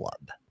Fight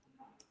Club.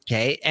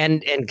 Okay.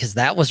 And because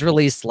that was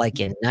released like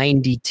in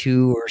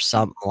 92 or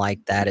something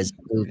like that as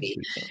a movie.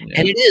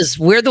 Yeah. And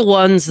we're the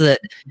ones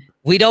that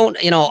we don't,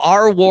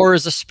 our war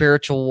is a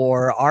spiritual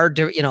war.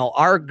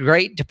 Our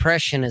Great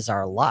Depression is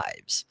our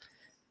lives.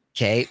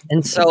 Okay.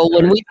 And so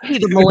when we see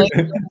the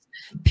millennials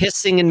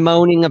pissing and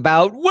moaning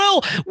about,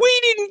 well, we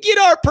didn't get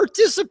our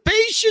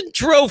participation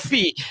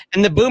trophy,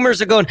 and the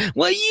boomers are going,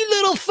 well, you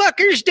little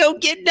fuckers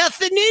don't get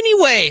nothing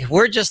anyway.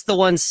 We're just the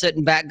ones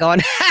sitting back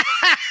going,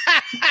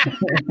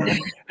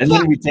 and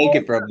then we take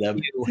it from them,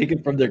 take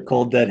it from their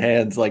cold dead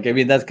hands. Like, I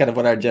mean, that's kind of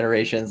what our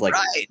generation's like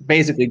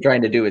basically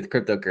trying to do with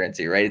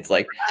cryptocurrency, right? It's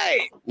like,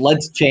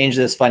 let's change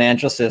this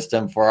financial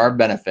system for our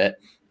benefit.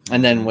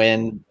 And then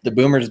when the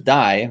boomers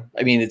die,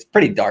 I mean, it's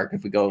pretty dark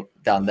if we go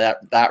down that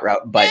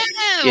route, but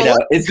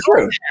it's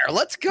true.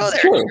 Let's go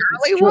there.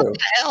 Charlie, what the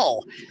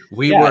hell?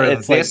 We were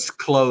this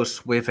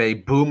close with a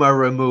boomer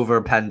remover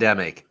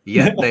pandemic,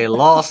 yet they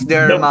lost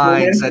their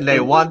minds and they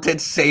wanted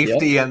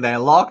safety and they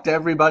locked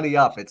everybody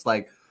up. It's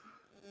like,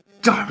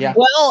 darn. Yeah.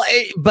 Well,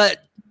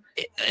 but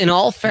in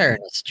all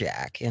fairness,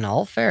 Jack,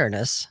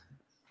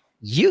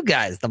 you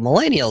guys, the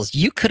millennials,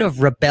 you could have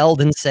rebelled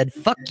and said,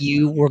 fuck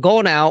you, we're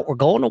going out, we're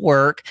going to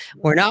work,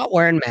 we're not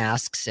wearing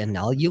masks. And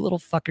all you little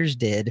fuckers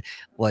did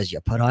was you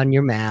put on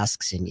your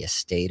masks and you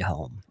stayed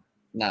home.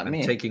 I'm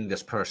taking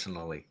this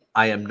personally.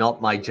 I am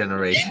not my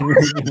generation.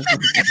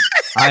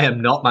 I am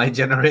not my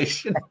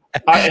generation.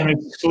 I am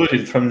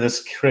excluded from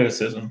this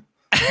criticism.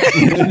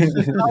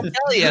 I'll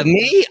tell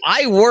you,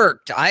 I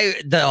worked.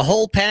 The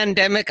whole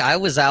pandemic, I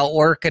was out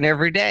working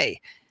every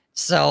day.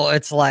 So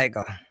it's like...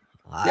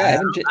 I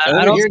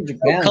don't hear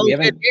Japan.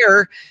 COVID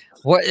here.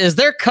 What is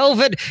there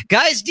COVID?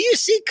 Guys, do you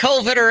see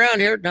COVID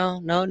around here? No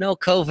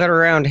COVID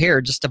around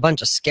here. Just a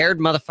bunch of scared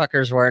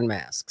motherfuckers wearing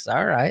masks.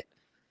 All right.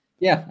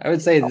 Yeah, I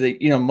would say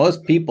that,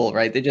 most people,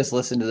 right, they just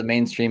listen to the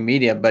mainstream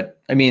media. But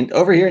I mean,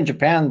 over here in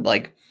Japan,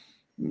 like,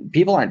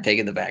 people aren't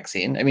taking the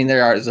vaccine. I mean,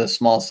 there is a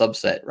small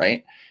subset,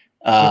 right?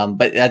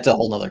 But that's a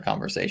whole nother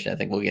conversation. I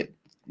think we'll get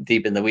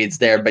deep in the weeds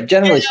there, but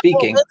generally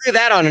speaking, we'll do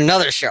that on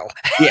another show.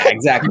 Yeah,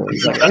 exactly.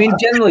 I mean,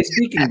 generally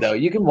speaking, though,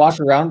 you can walk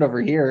around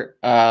over here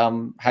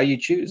how you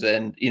choose,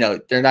 and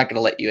they're not going to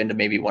let you into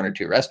maybe one or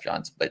two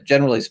restaurants, but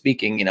generally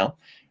speaking,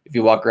 if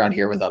you walk around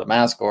here without a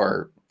mask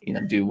or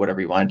do whatever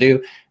you want to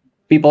do,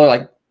 people are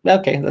like,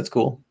 okay, that's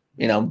cool,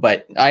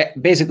 but I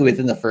basically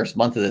within the first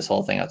month of this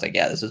whole thing, I was like,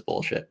 yeah, this is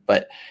bullshit.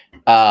 But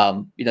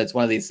it's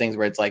one of these things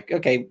where it's like,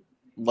 okay,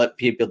 let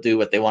people do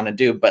what they want to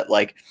do, but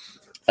like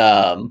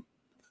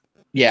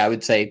yeah, I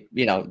would say,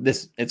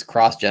 it's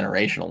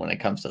cross-generational when it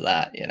comes to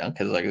that,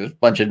 because like there's a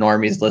bunch of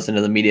normies listen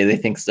to the media. They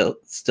think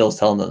still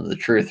telling them the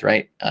truth,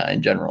 right?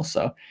 In general.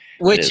 So,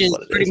 which is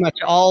pretty much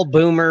all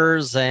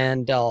boomers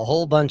and a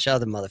whole bunch of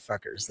other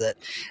motherfuckers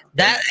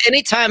that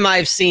anytime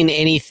I've seen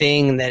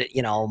anything that,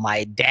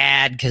 my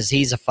dad, cause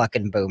he's a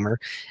fucking boomer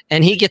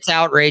and he gets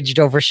outraged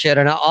over shit.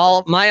 And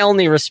my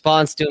only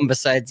response to him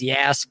besides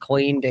yes,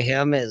 queen to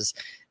him is,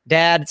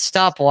 Dad,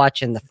 stop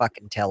watching the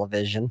fucking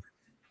television.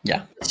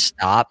 Yeah.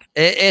 Stop.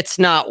 It's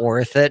not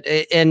worth it.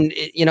 And,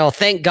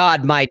 thank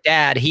God my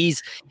dad,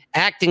 he's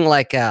acting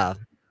like a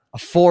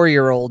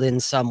 4-year-old in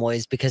some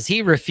ways because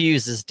he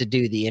refuses to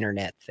do the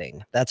internet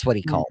thing. That's what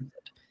he called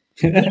it.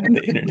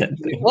 The internet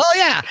thing. Well,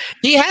 yeah,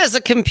 he has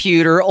a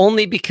computer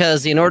only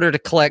because in order to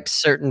collect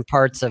certain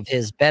parts of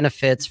his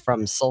benefits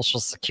from Social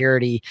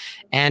Security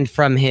and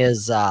from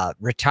his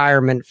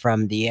retirement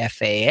from the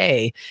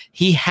FAA,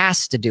 he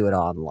has to do it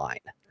online.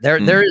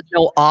 There is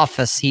no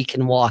office he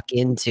can walk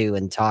into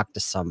and talk to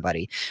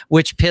somebody,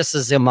 which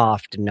pisses him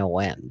off to no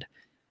end.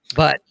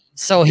 But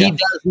so he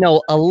does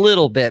know a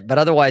little bit, but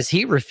otherwise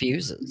he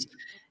refuses.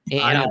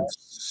 I'm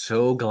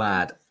so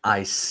glad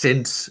I,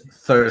 since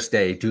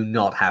Thursday, do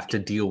not have to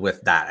deal with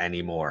that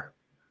anymore.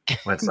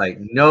 Where it's like,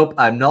 nope,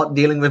 I'm not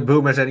dealing with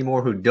boomers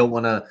anymore who don't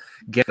want to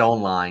get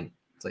online.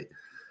 It's like,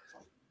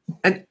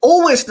 and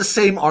always the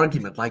same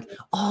argument, like,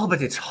 oh,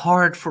 but it's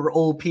hard for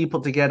old people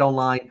to get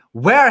online.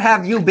 Where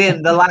have you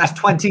been the last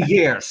 20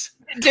 years?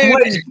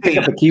 Dude, Pick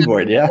up a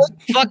keyboard, yeah.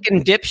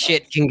 fucking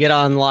dipshit can get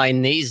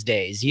online these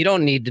days. You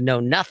don't need to know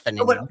nothing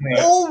But anymore.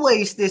 Yeah.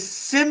 always this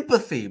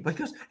sympathy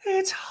because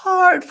it's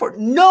hard for.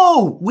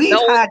 No, we've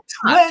No, had it's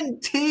not.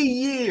 20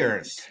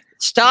 years.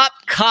 Stop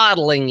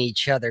coddling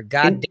each other.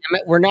 God In- damn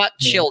it. We're not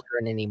Yeah.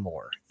 children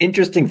anymore.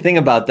 Interesting thing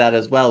about that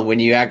as well, when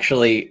you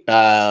actually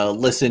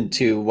listen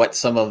to what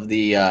some of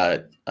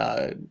the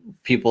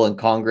people in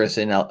Congress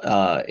in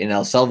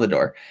El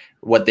Salvador,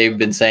 what they've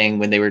been saying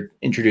when they were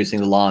introducing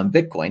the law on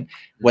Bitcoin,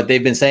 what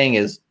they've been saying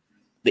is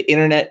the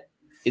internet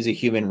is a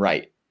human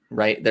right.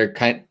 They're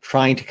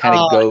trying to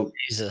Oh, go.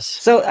 Jesus.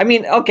 So I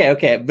mean,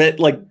 okay, but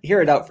like,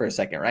 hear it out for a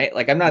second, right?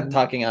 Like, I'm not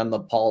talking on the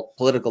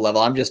political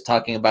level. I'm just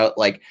talking about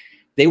like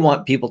they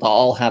want people to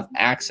all have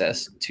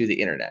access to the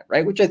internet,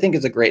 right? Which I think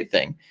is a great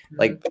thing.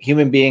 Like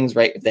human beings,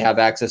 right? If they have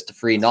access to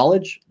free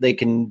knowledge, they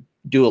can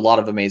do a lot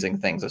of amazing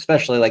things.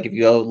 Especially like if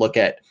you go look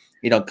at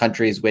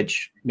countries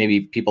which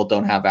maybe people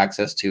don't have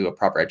access to a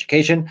proper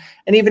education,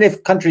 and even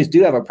if countries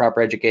do have a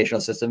proper educational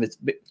system, it's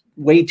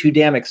way too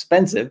damn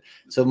expensive.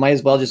 So might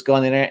as well just go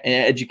on the internet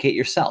and educate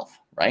yourself,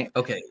 right?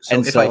 Okay, so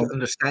And if I so-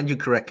 understand you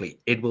correctly,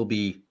 it will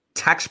be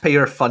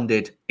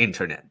taxpayer-funded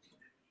internet.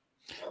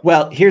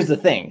 Well, here's the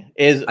thing: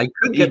 is I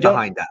could you get don't-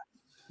 behind that.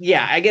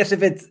 Yeah, I guess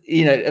if it's,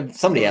 if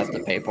somebody has to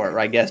pay for it,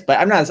 right? I guess, but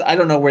I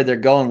don't know where they're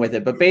going with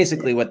it. But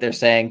basically what they're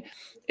saying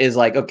is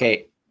like,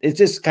 okay, it's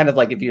just kind of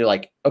like, if you're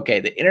like, okay,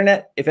 the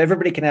internet, if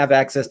everybody can have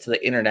access to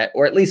the internet,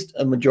 or at least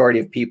a majority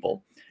of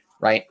people,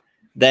 right?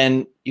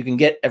 Then you can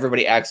get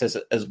everybody access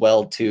as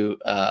well to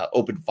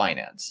open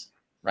finance,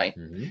 right?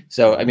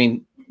 So, I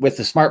mean, with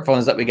the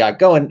smartphones that we got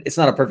going, it's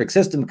not a perfect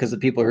system because the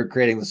people who are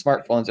creating the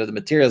smartphones or the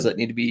materials that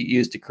need to be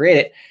used to create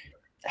it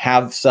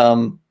have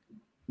some,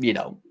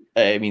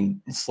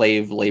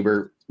 slave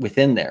labor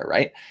within there,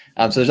 right?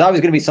 So there's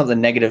always going to be something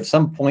negative.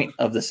 Some point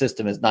of the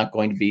system is not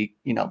going to be,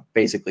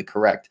 basically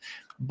correct.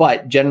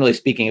 But generally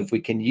speaking, if we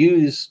can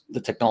use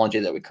the technology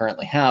that we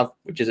currently have,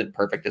 which isn't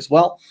perfect as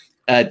well,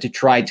 to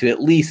try to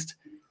at least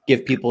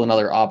give people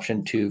another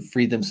option to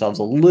free themselves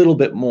a little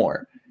bit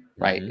more,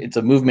 right? It's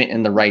a movement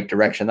in the right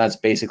direction. That's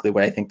basically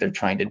what I think they're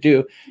trying to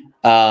do.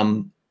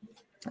 And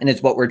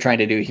it's what we're trying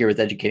to do here with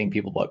educating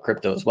people about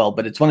crypto as well.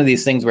 But it's one of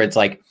these things where it's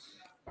like,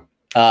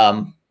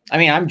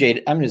 I'm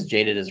jaded. I'm as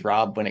jaded as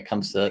Rob when it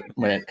comes to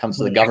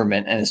the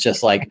government. And it's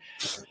just like,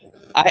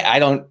 I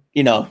don't,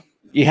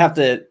 you have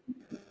to,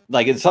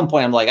 like, at some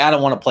point I'm like, I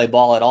don't want to play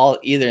ball at all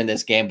either in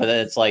this game, but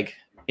then it's like,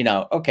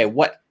 okay,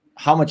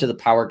 how much of the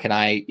power can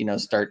I,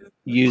 start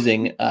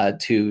using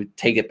to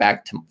take it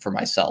back for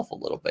myself a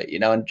little bit,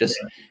 and just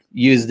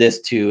use this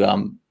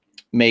to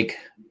make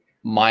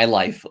my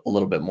life a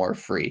little bit more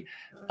free.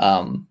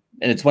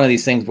 And it's one of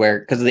these things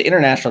where, because of the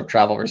international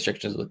travel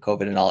restrictions with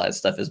COVID and all that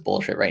stuff is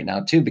bullshit right now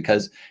too,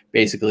 because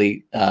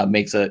basically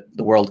makes the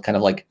world kind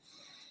of like,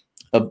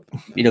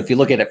 if you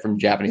look at it from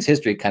Japanese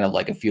history, kind of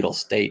like a feudal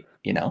state,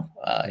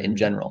 in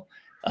general,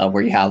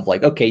 where you have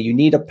like, okay, you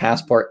need a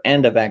passport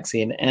and a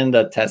vaccine and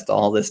a test,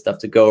 all this stuff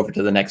to go over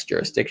to the next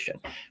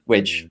jurisdiction,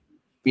 which,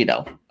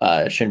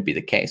 shouldn't be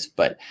the case.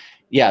 But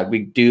yeah, we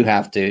do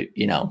have to,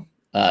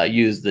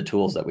 use the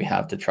tools that we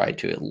have to try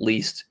to at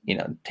least,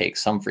 take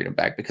some freedom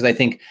back. Because I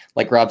think,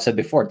 like Rob said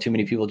before, too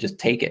many people just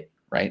take it,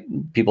 right?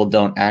 People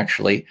don't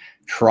actually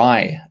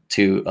try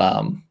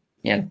to,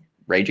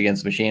 rage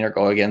against the machine or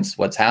go against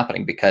what's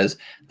happening because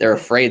they're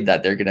afraid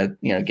that they're going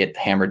to, get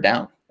hammered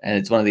down. And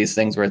it's one of these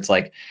things where it's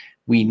like,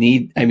 back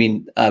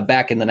in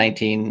the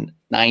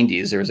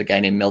 1990s, there was a guy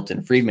named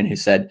Milton Friedman who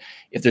said,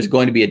 if there's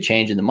going to be a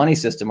change in the money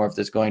system, or if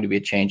there's going to be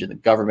a change in the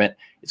government,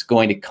 it's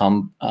going to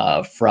come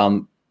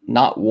from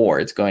not war.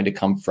 It's going to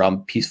come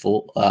from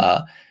peaceful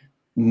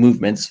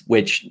movements,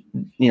 which,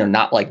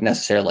 not like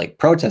necessarily like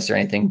protests or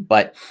anything,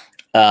 but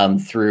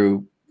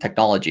through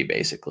technology,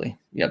 basically,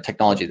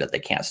 technology that they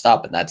can't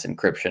stop. And that's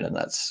encryption, and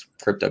that's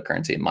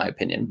cryptocurrency, in my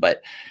opinion.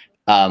 But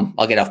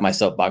I'll get off my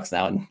soapbox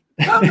now. And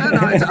No,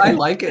 I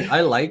like it.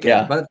 I like it.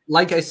 Yeah. But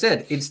like I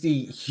said, it's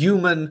the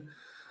human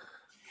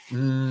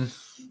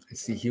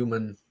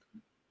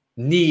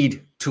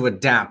need to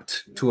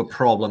adapt to a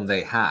problem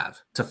they have,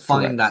 to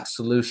find Correct. that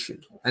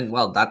solution. And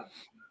well, that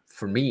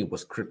for me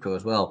was crypto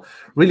as well.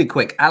 Really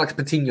quick, Alex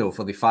Patino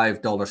for the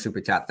 $5 super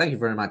chat. Thank you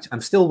very much.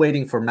 I'm still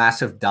waiting for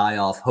massive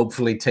die-off.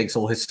 Hopefully it takes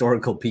all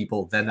historical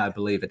people, then I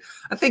believe it.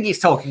 I think he's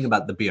talking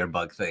about the beer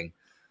bug thing.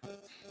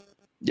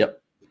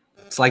 Yep.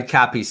 It's like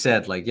Cappy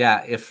said, like,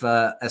 yeah, if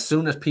as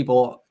soon as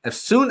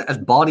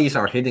bodies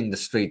are hitting the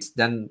streets,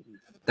 then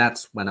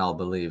that's when I'll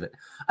believe it.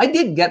 I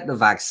did get the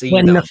vaccine.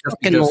 When though, the just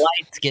fucking because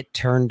lights get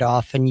turned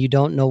off and you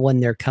don't know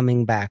when they're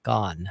coming back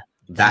on,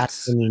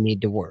 that's that's when you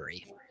need to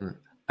worry.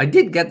 I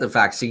did get the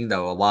vaccine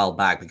though a while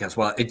back because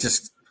well, it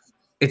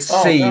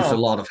Oh, saves no. a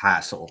lot of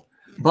hassle.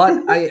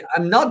 But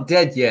I'm not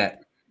dead yet.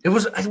 It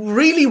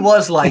really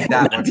was like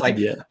that. Where it's like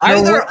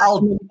either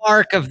I'll The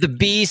mark of the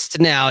beast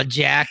now,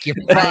 Jack. You're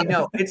I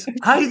know it's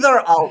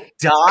either I'll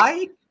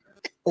die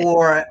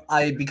or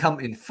I become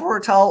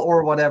infertile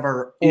or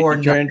whatever, or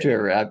you turn into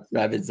a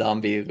rabid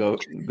zombie, go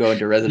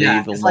into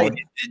Resident Evil it's mode.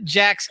 like,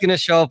 Jack's gonna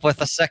show up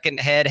with a second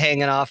head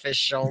hanging off his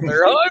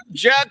shoulder. I'm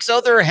Jack's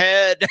other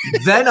head.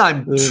 then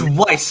I'm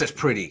twice as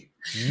pretty.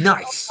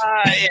 Nice.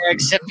 Yeah,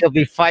 except you'll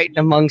be fighting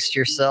amongst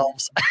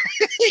yourselves.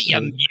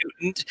 You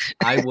mutant.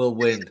 I will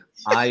win.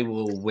 I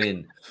will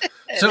win.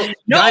 So,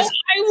 No, guys,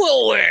 I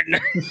will win.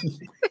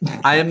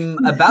 I'm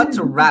about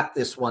to wrap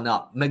this one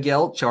up.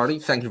 Miguel, Charlie,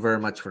 thank you very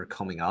much for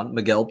coming on.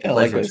 Miguel, Yeah,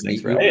 pleasure likewise, to meet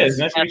thanks for you. having Hey, it's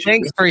nice to meet you.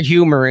 Thanks for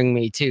humoring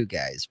me too,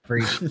 guys.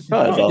 Appreciate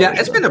Yeah,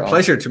 it's been a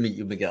pleasure to meet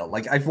you, Miguel.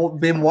 Like, I've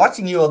been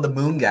watching you on the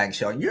Moon Gang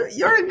show.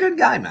 You're a good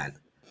guy, man.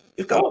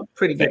 You've got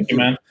pretty good. Thank you,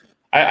 man.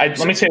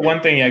 Let me say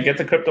one thing. Yeah, get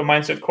the crypto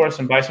mindset course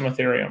and buy some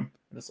Ethereum.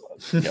 Buy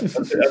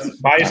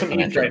some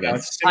ETH right now.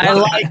 It's I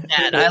simple. like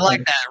that. I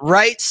like that.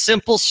 Right,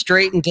 simple,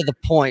 straight, and to the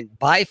point.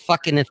 Buy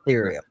fucking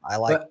Ethereum. I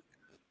like. But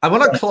I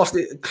want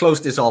to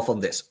close this off on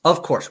this.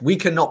 Of course, we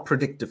cannot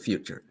predict the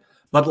future.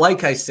 But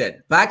like I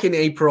said, back in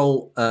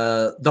April,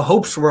 the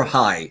hopes were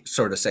high,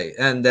 so to say.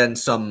 And then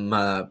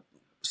some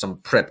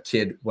prep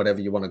kid,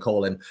 whatever you want to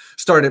call him,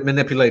 started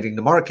manipulating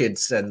the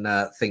markets and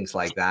things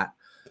like that.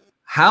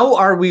 How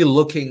are we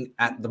looking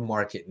at the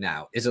market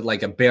now? Is it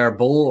like a bear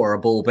bull or a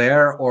bull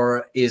bear,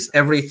 or is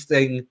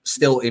everything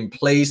still in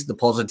place, the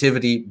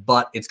positivity,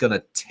 but it's going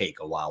to take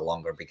a while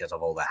longer because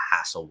of all the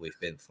hassle we've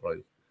been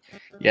through?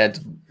 Yeah, it's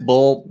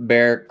bull,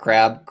 bear,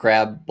 crab,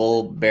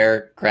 bull,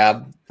 bear,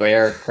 crab,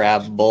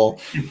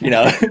 bull. You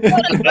know,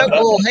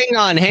 Well,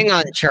 hang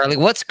on, Charlie.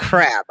 What's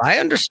crab? I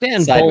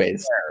understand.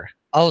 Sideways. Bull bear.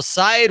 Oh,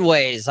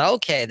 sideways.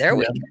 Okay, there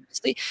we go.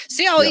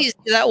 See how easy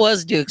that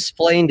was to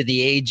explain to the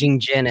aging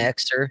Gen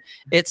Xer.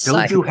 It's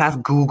Don't you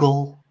have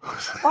Google?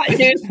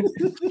 Dude,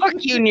 fuck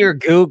you and your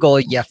Google,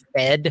 you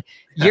fed.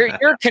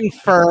 You're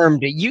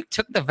confirmed. You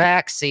took the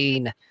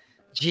vaccine.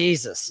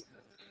 Jesus.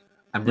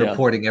 I'm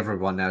reporting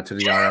everyone now to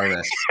the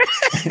IRS.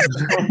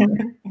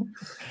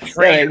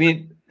 Right, I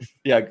mean,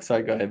 yeah.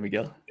 Sorry, go ahead,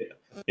 Miguel.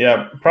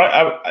 Yeah,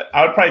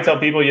 I would probably tell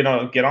people,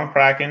 get on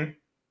Kraken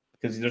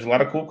because there's a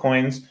lot of cool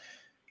coins.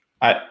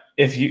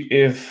 If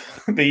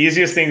the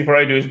easiest thing to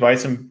probably do is buy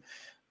some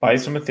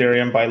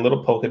Ethereum, buy a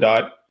little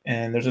Polkadot,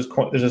 and there's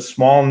a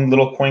small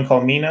little coin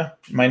called Mina.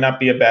 Might not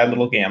be a bad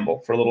little gamble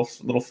for a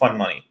little fun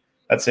money.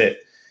 That's it.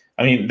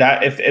 I mean,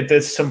 that if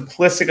it's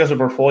simplistic as a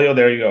portfolio,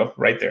 there you go,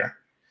 right there,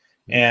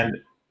 and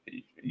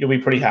you'll be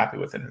pretty happy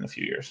with it in a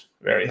few years.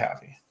 Very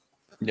happy.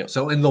 Yeah.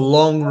 So in the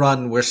long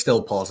run, we're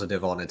still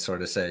positive on it,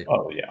 sort of say.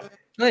 Oh yeah.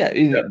 Oh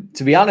yeah.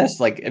 To be honest,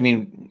 like, I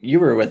mean, you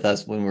were with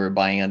us when we were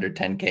buying under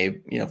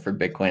 10K, for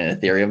Bitcoin and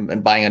Ethereum,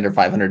 and buying under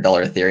 $500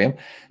 Ethereum.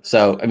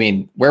 So, I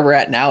mean, where we're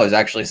at now is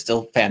actually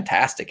still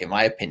fantastic in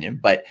my opinion.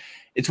 But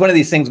it's one of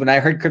these things when I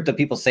heard crypto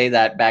people say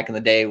that back in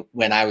the day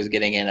when I was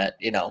getting in at,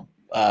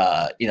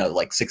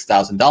 like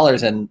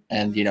 $6,000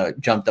 and it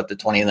jumped up to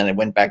 20 and then it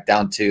went back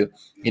down to,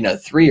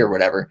 3 or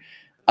whatever.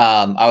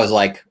 I was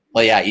like,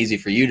 well, yeah, easy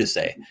for you to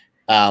say.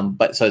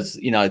 But so it's,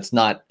 it's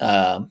not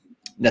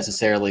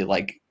necessarily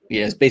like,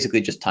 it's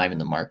basically just time in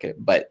the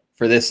market. But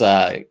for this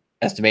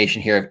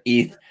estimation here of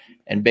ETH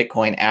and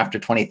Bitcoin after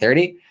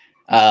 2030,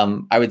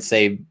 I would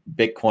say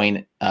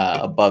Bitcoin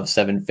above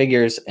 7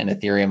 figures and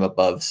Ethereum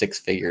above 6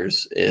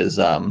 figures is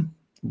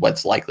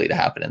what's likely to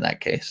happen in that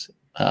case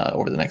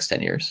over the next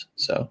 10 years.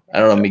 So I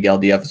don't know, Miguel,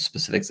 do you have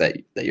specifics that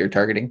you're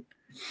targeting?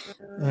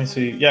 Let me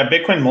see. Yeah,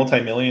 Bitcoin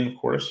multi-million, of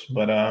course,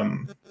 but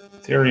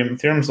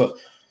Ethereum's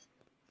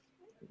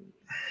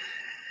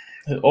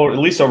or at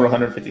least over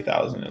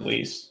 150,000 at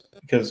least.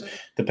 Because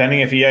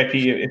depending if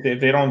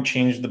they don't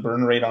change the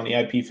burn rate on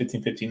EIP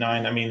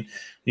 1559, I mean,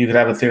 you could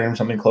have Ethereum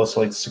something close to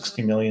like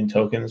 60 million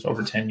tokens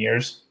over 10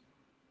 years,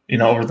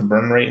 over the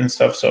burn rate and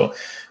stuff. So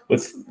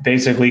with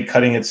basically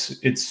cutting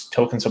its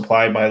token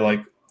supply by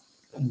like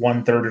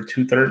 1/3 or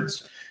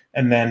 2/3,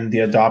 and then the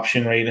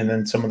adoption rate, and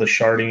then some of the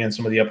sharding and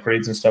some of the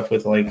upgrades and stuff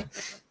with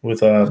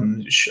what's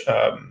called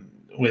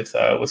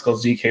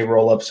ZK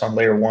rollups on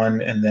layer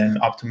 1, and then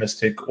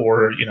optimistic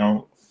or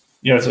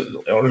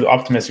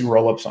optimistic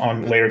rollups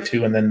on layer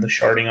 2, and then the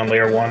sharding on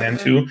layer 1 and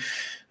 2.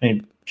 I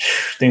mean,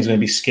 things are going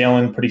to be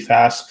scaling pretty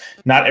fast.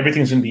 Not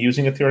everything's going to be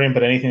using Ethereum,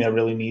 but anything that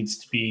really needs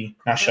to be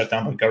not shut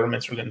down by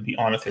governments are going to be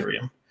on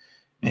Ethereum.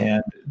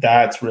 And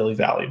that's really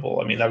valuable.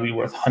 I mean, that'd be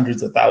worth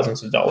hundreds of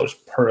thousands of dollars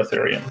per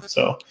Ethereum.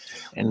 So,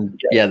 and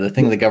the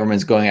thing the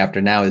government's going after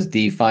now is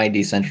DeFi,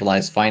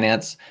 decentralized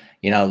finance.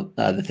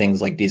 The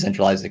things like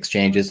decentralized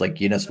exchanges like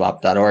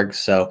Uniswap.org.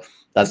 So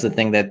that's the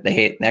thing that they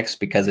hate next,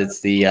 because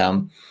it's the,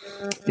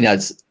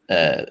 it's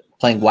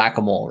playing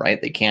whack-a-mole,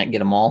 right? They can't get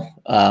them all.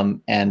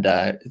 And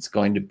it's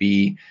going to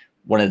be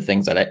one of the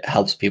things that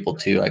helps people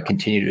to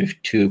continue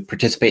to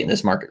participate in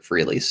this market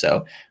freely.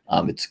 So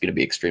it's going to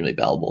be extremely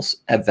valuable.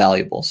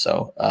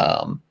 So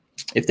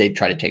if they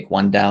try to take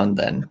one down,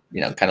 then,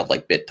 kind of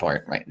like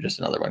BitTorrent, right? Just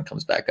another one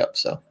comes back up.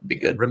 So it'd be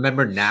good.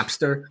 Remember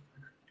Napster?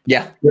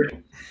 Yeah.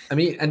 I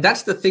mean, and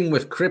that's the thing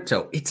with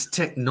crypto. It's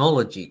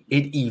technology.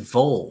 It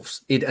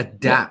evolves. It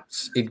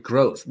adapts. It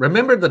grows.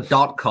 Remember the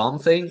 .com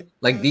thing?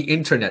 Like the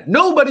internet.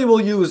 Nobody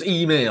will use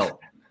email.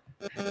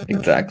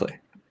 Exactly.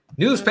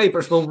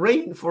 Newspapers will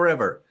reign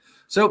forever.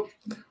 So,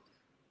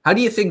 how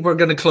do you think we're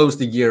going to close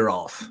the year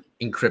off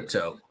in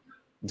crypto?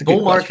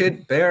 Bull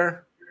market,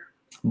 bear?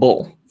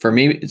 Bull. For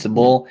me, it's a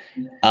bull.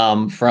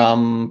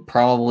 From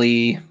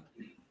probably,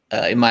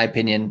 in my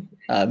opinion,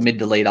 mid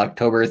to late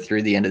October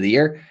through the end of the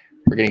year,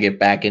 we're going to get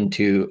back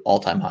into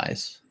all-time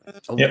highs.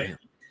 Yep.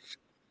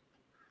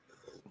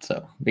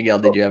 So, Miguel,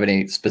 did you have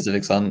any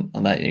specifics on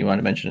that you want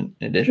to mention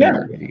in addition? Yeah,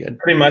 or are you good?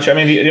 pretty much. I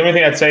mean, the only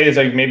thing I'd say is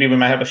like maybe we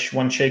might have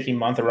one shaky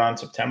month around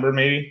September.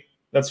 Maybe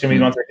that's gonna be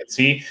the month I could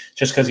see,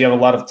 just because you have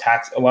a lot of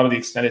the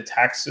extended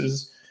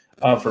taxes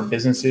for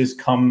businesses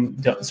come.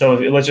 So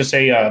let's just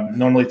say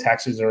normally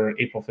taxes are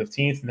April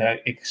 15th, and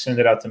that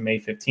extended out to May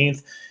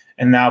 15th.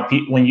 And now,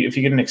 if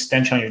you get an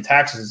extension on your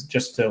taxes,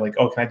 just to like,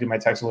 oh, can I do my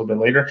tax a little bit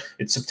later?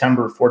 It's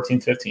September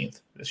 14th,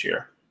 15th this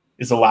year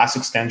is the last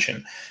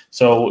extension.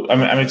 So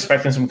I'm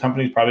expecting some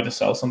companies probably to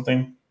sell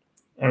something,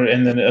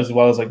 and then as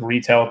well as like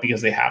retail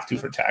because they have to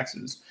for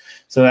taxes.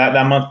 So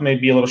that month may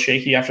be a little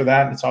shaky. After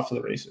that, it's off to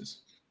the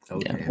races.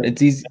 Okay. Yeah,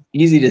 it's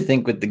easy to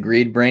think with the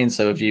greed brain.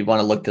 So if you want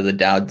to look to the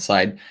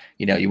downside,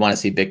 you want to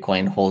see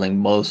Bitcoin holding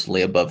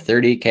mostly above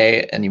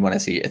 30K, and you want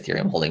to see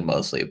Ethereum holding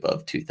mostly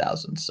above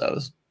 2,000. So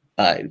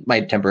it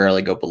might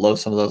temporarily go below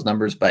some of those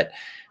numbers, but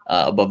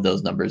above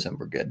those numbers, and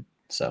we're good.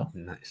 So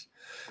nice.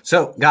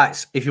 So,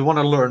 guys, if you want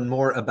to learn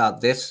more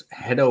about this,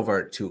 head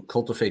over to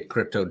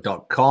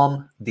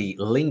cultivatecrypto.com. The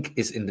link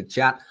is in the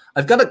chat.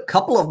 I've got a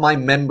couple of my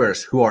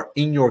members who are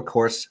in your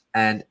course,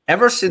 and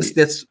ever since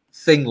this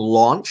thing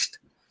launched,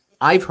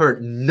 I've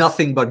heard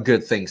nothing but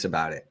good things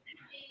about it.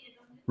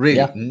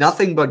 Really,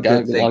 nothing but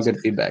good things. A lot of good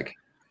feedback.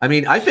 I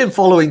mean, I've been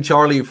following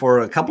Charlie for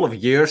a couple of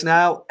years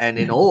now, and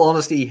in all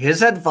honesty,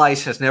 his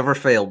advice has never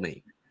failed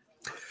me.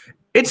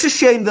 It's a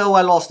shame, though,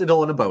 I lost it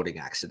all in a boating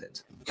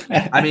accident.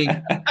 I mean,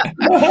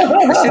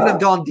 I shouldn't have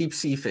gone deep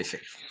sea fishing.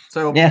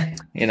 So yeah,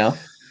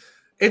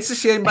 it's a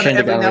shame, but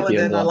every now and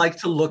then I like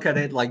to look at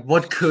it like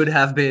what could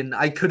have been.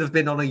 I could have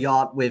been on a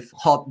yacht with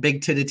hot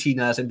big titted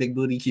Tinas and big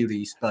booty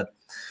cuties, but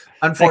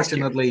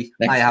unfortunately,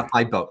 I have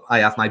my boat. I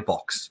have my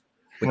box,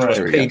 which was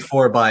paid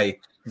for by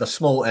the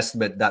small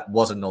estimate that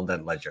wasn't on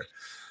that ledger.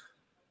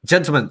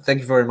 Gentlemen,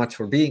 thank you very much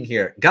for being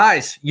here.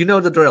 Guys, you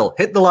know the drill.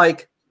 Hit the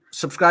like,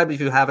 subscribe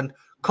if you haven't.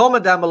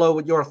 Comment down below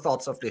with your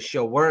thoughts of this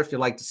show, or if you'd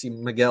like to see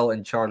Miguel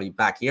and Charlie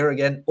back here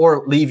again,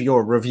 or leave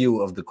your review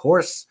of the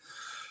course.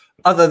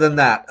 Other than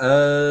that,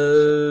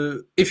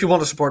 if you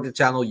want to support the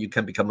channel, you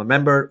can become a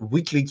member.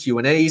 Weekly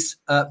Q&As.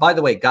 By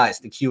the way, guys,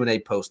 the Q&A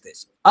post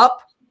is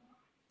up,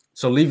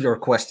 so leave your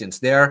questions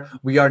there.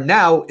 We are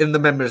now in the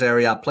members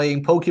area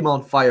playing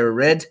Pokemon Fire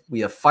Red. We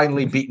have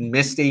finally beaten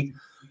Misty.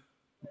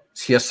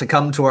 She has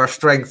succumbed to our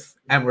strength,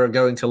 and we're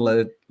going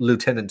to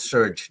Lieutenant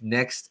Surge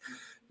next.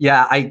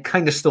 Yeah, I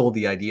kind of stole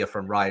the idea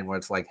from Ryan where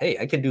it's like, hey,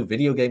 I can do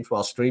video games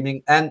while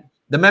streaming, and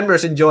the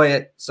members enjoy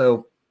it,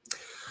 so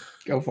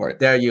go for it.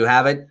 There you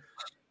have it.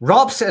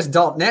 Rob says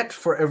 .net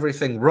for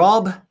everything.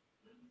 Rob,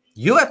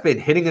 you have been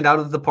hitting it out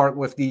of the park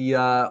with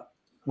the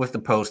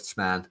posts,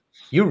 man.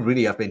 You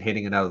really have been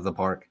hitting it out of the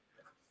park.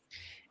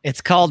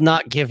 It's called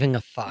not giving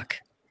a fuck.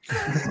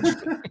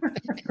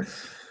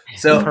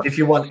 So if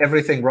you want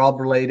everything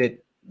Rob related,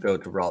 go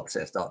to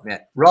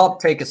robsays.net. Rob,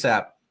 take us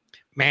out.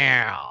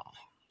 Meow.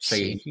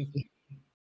 See.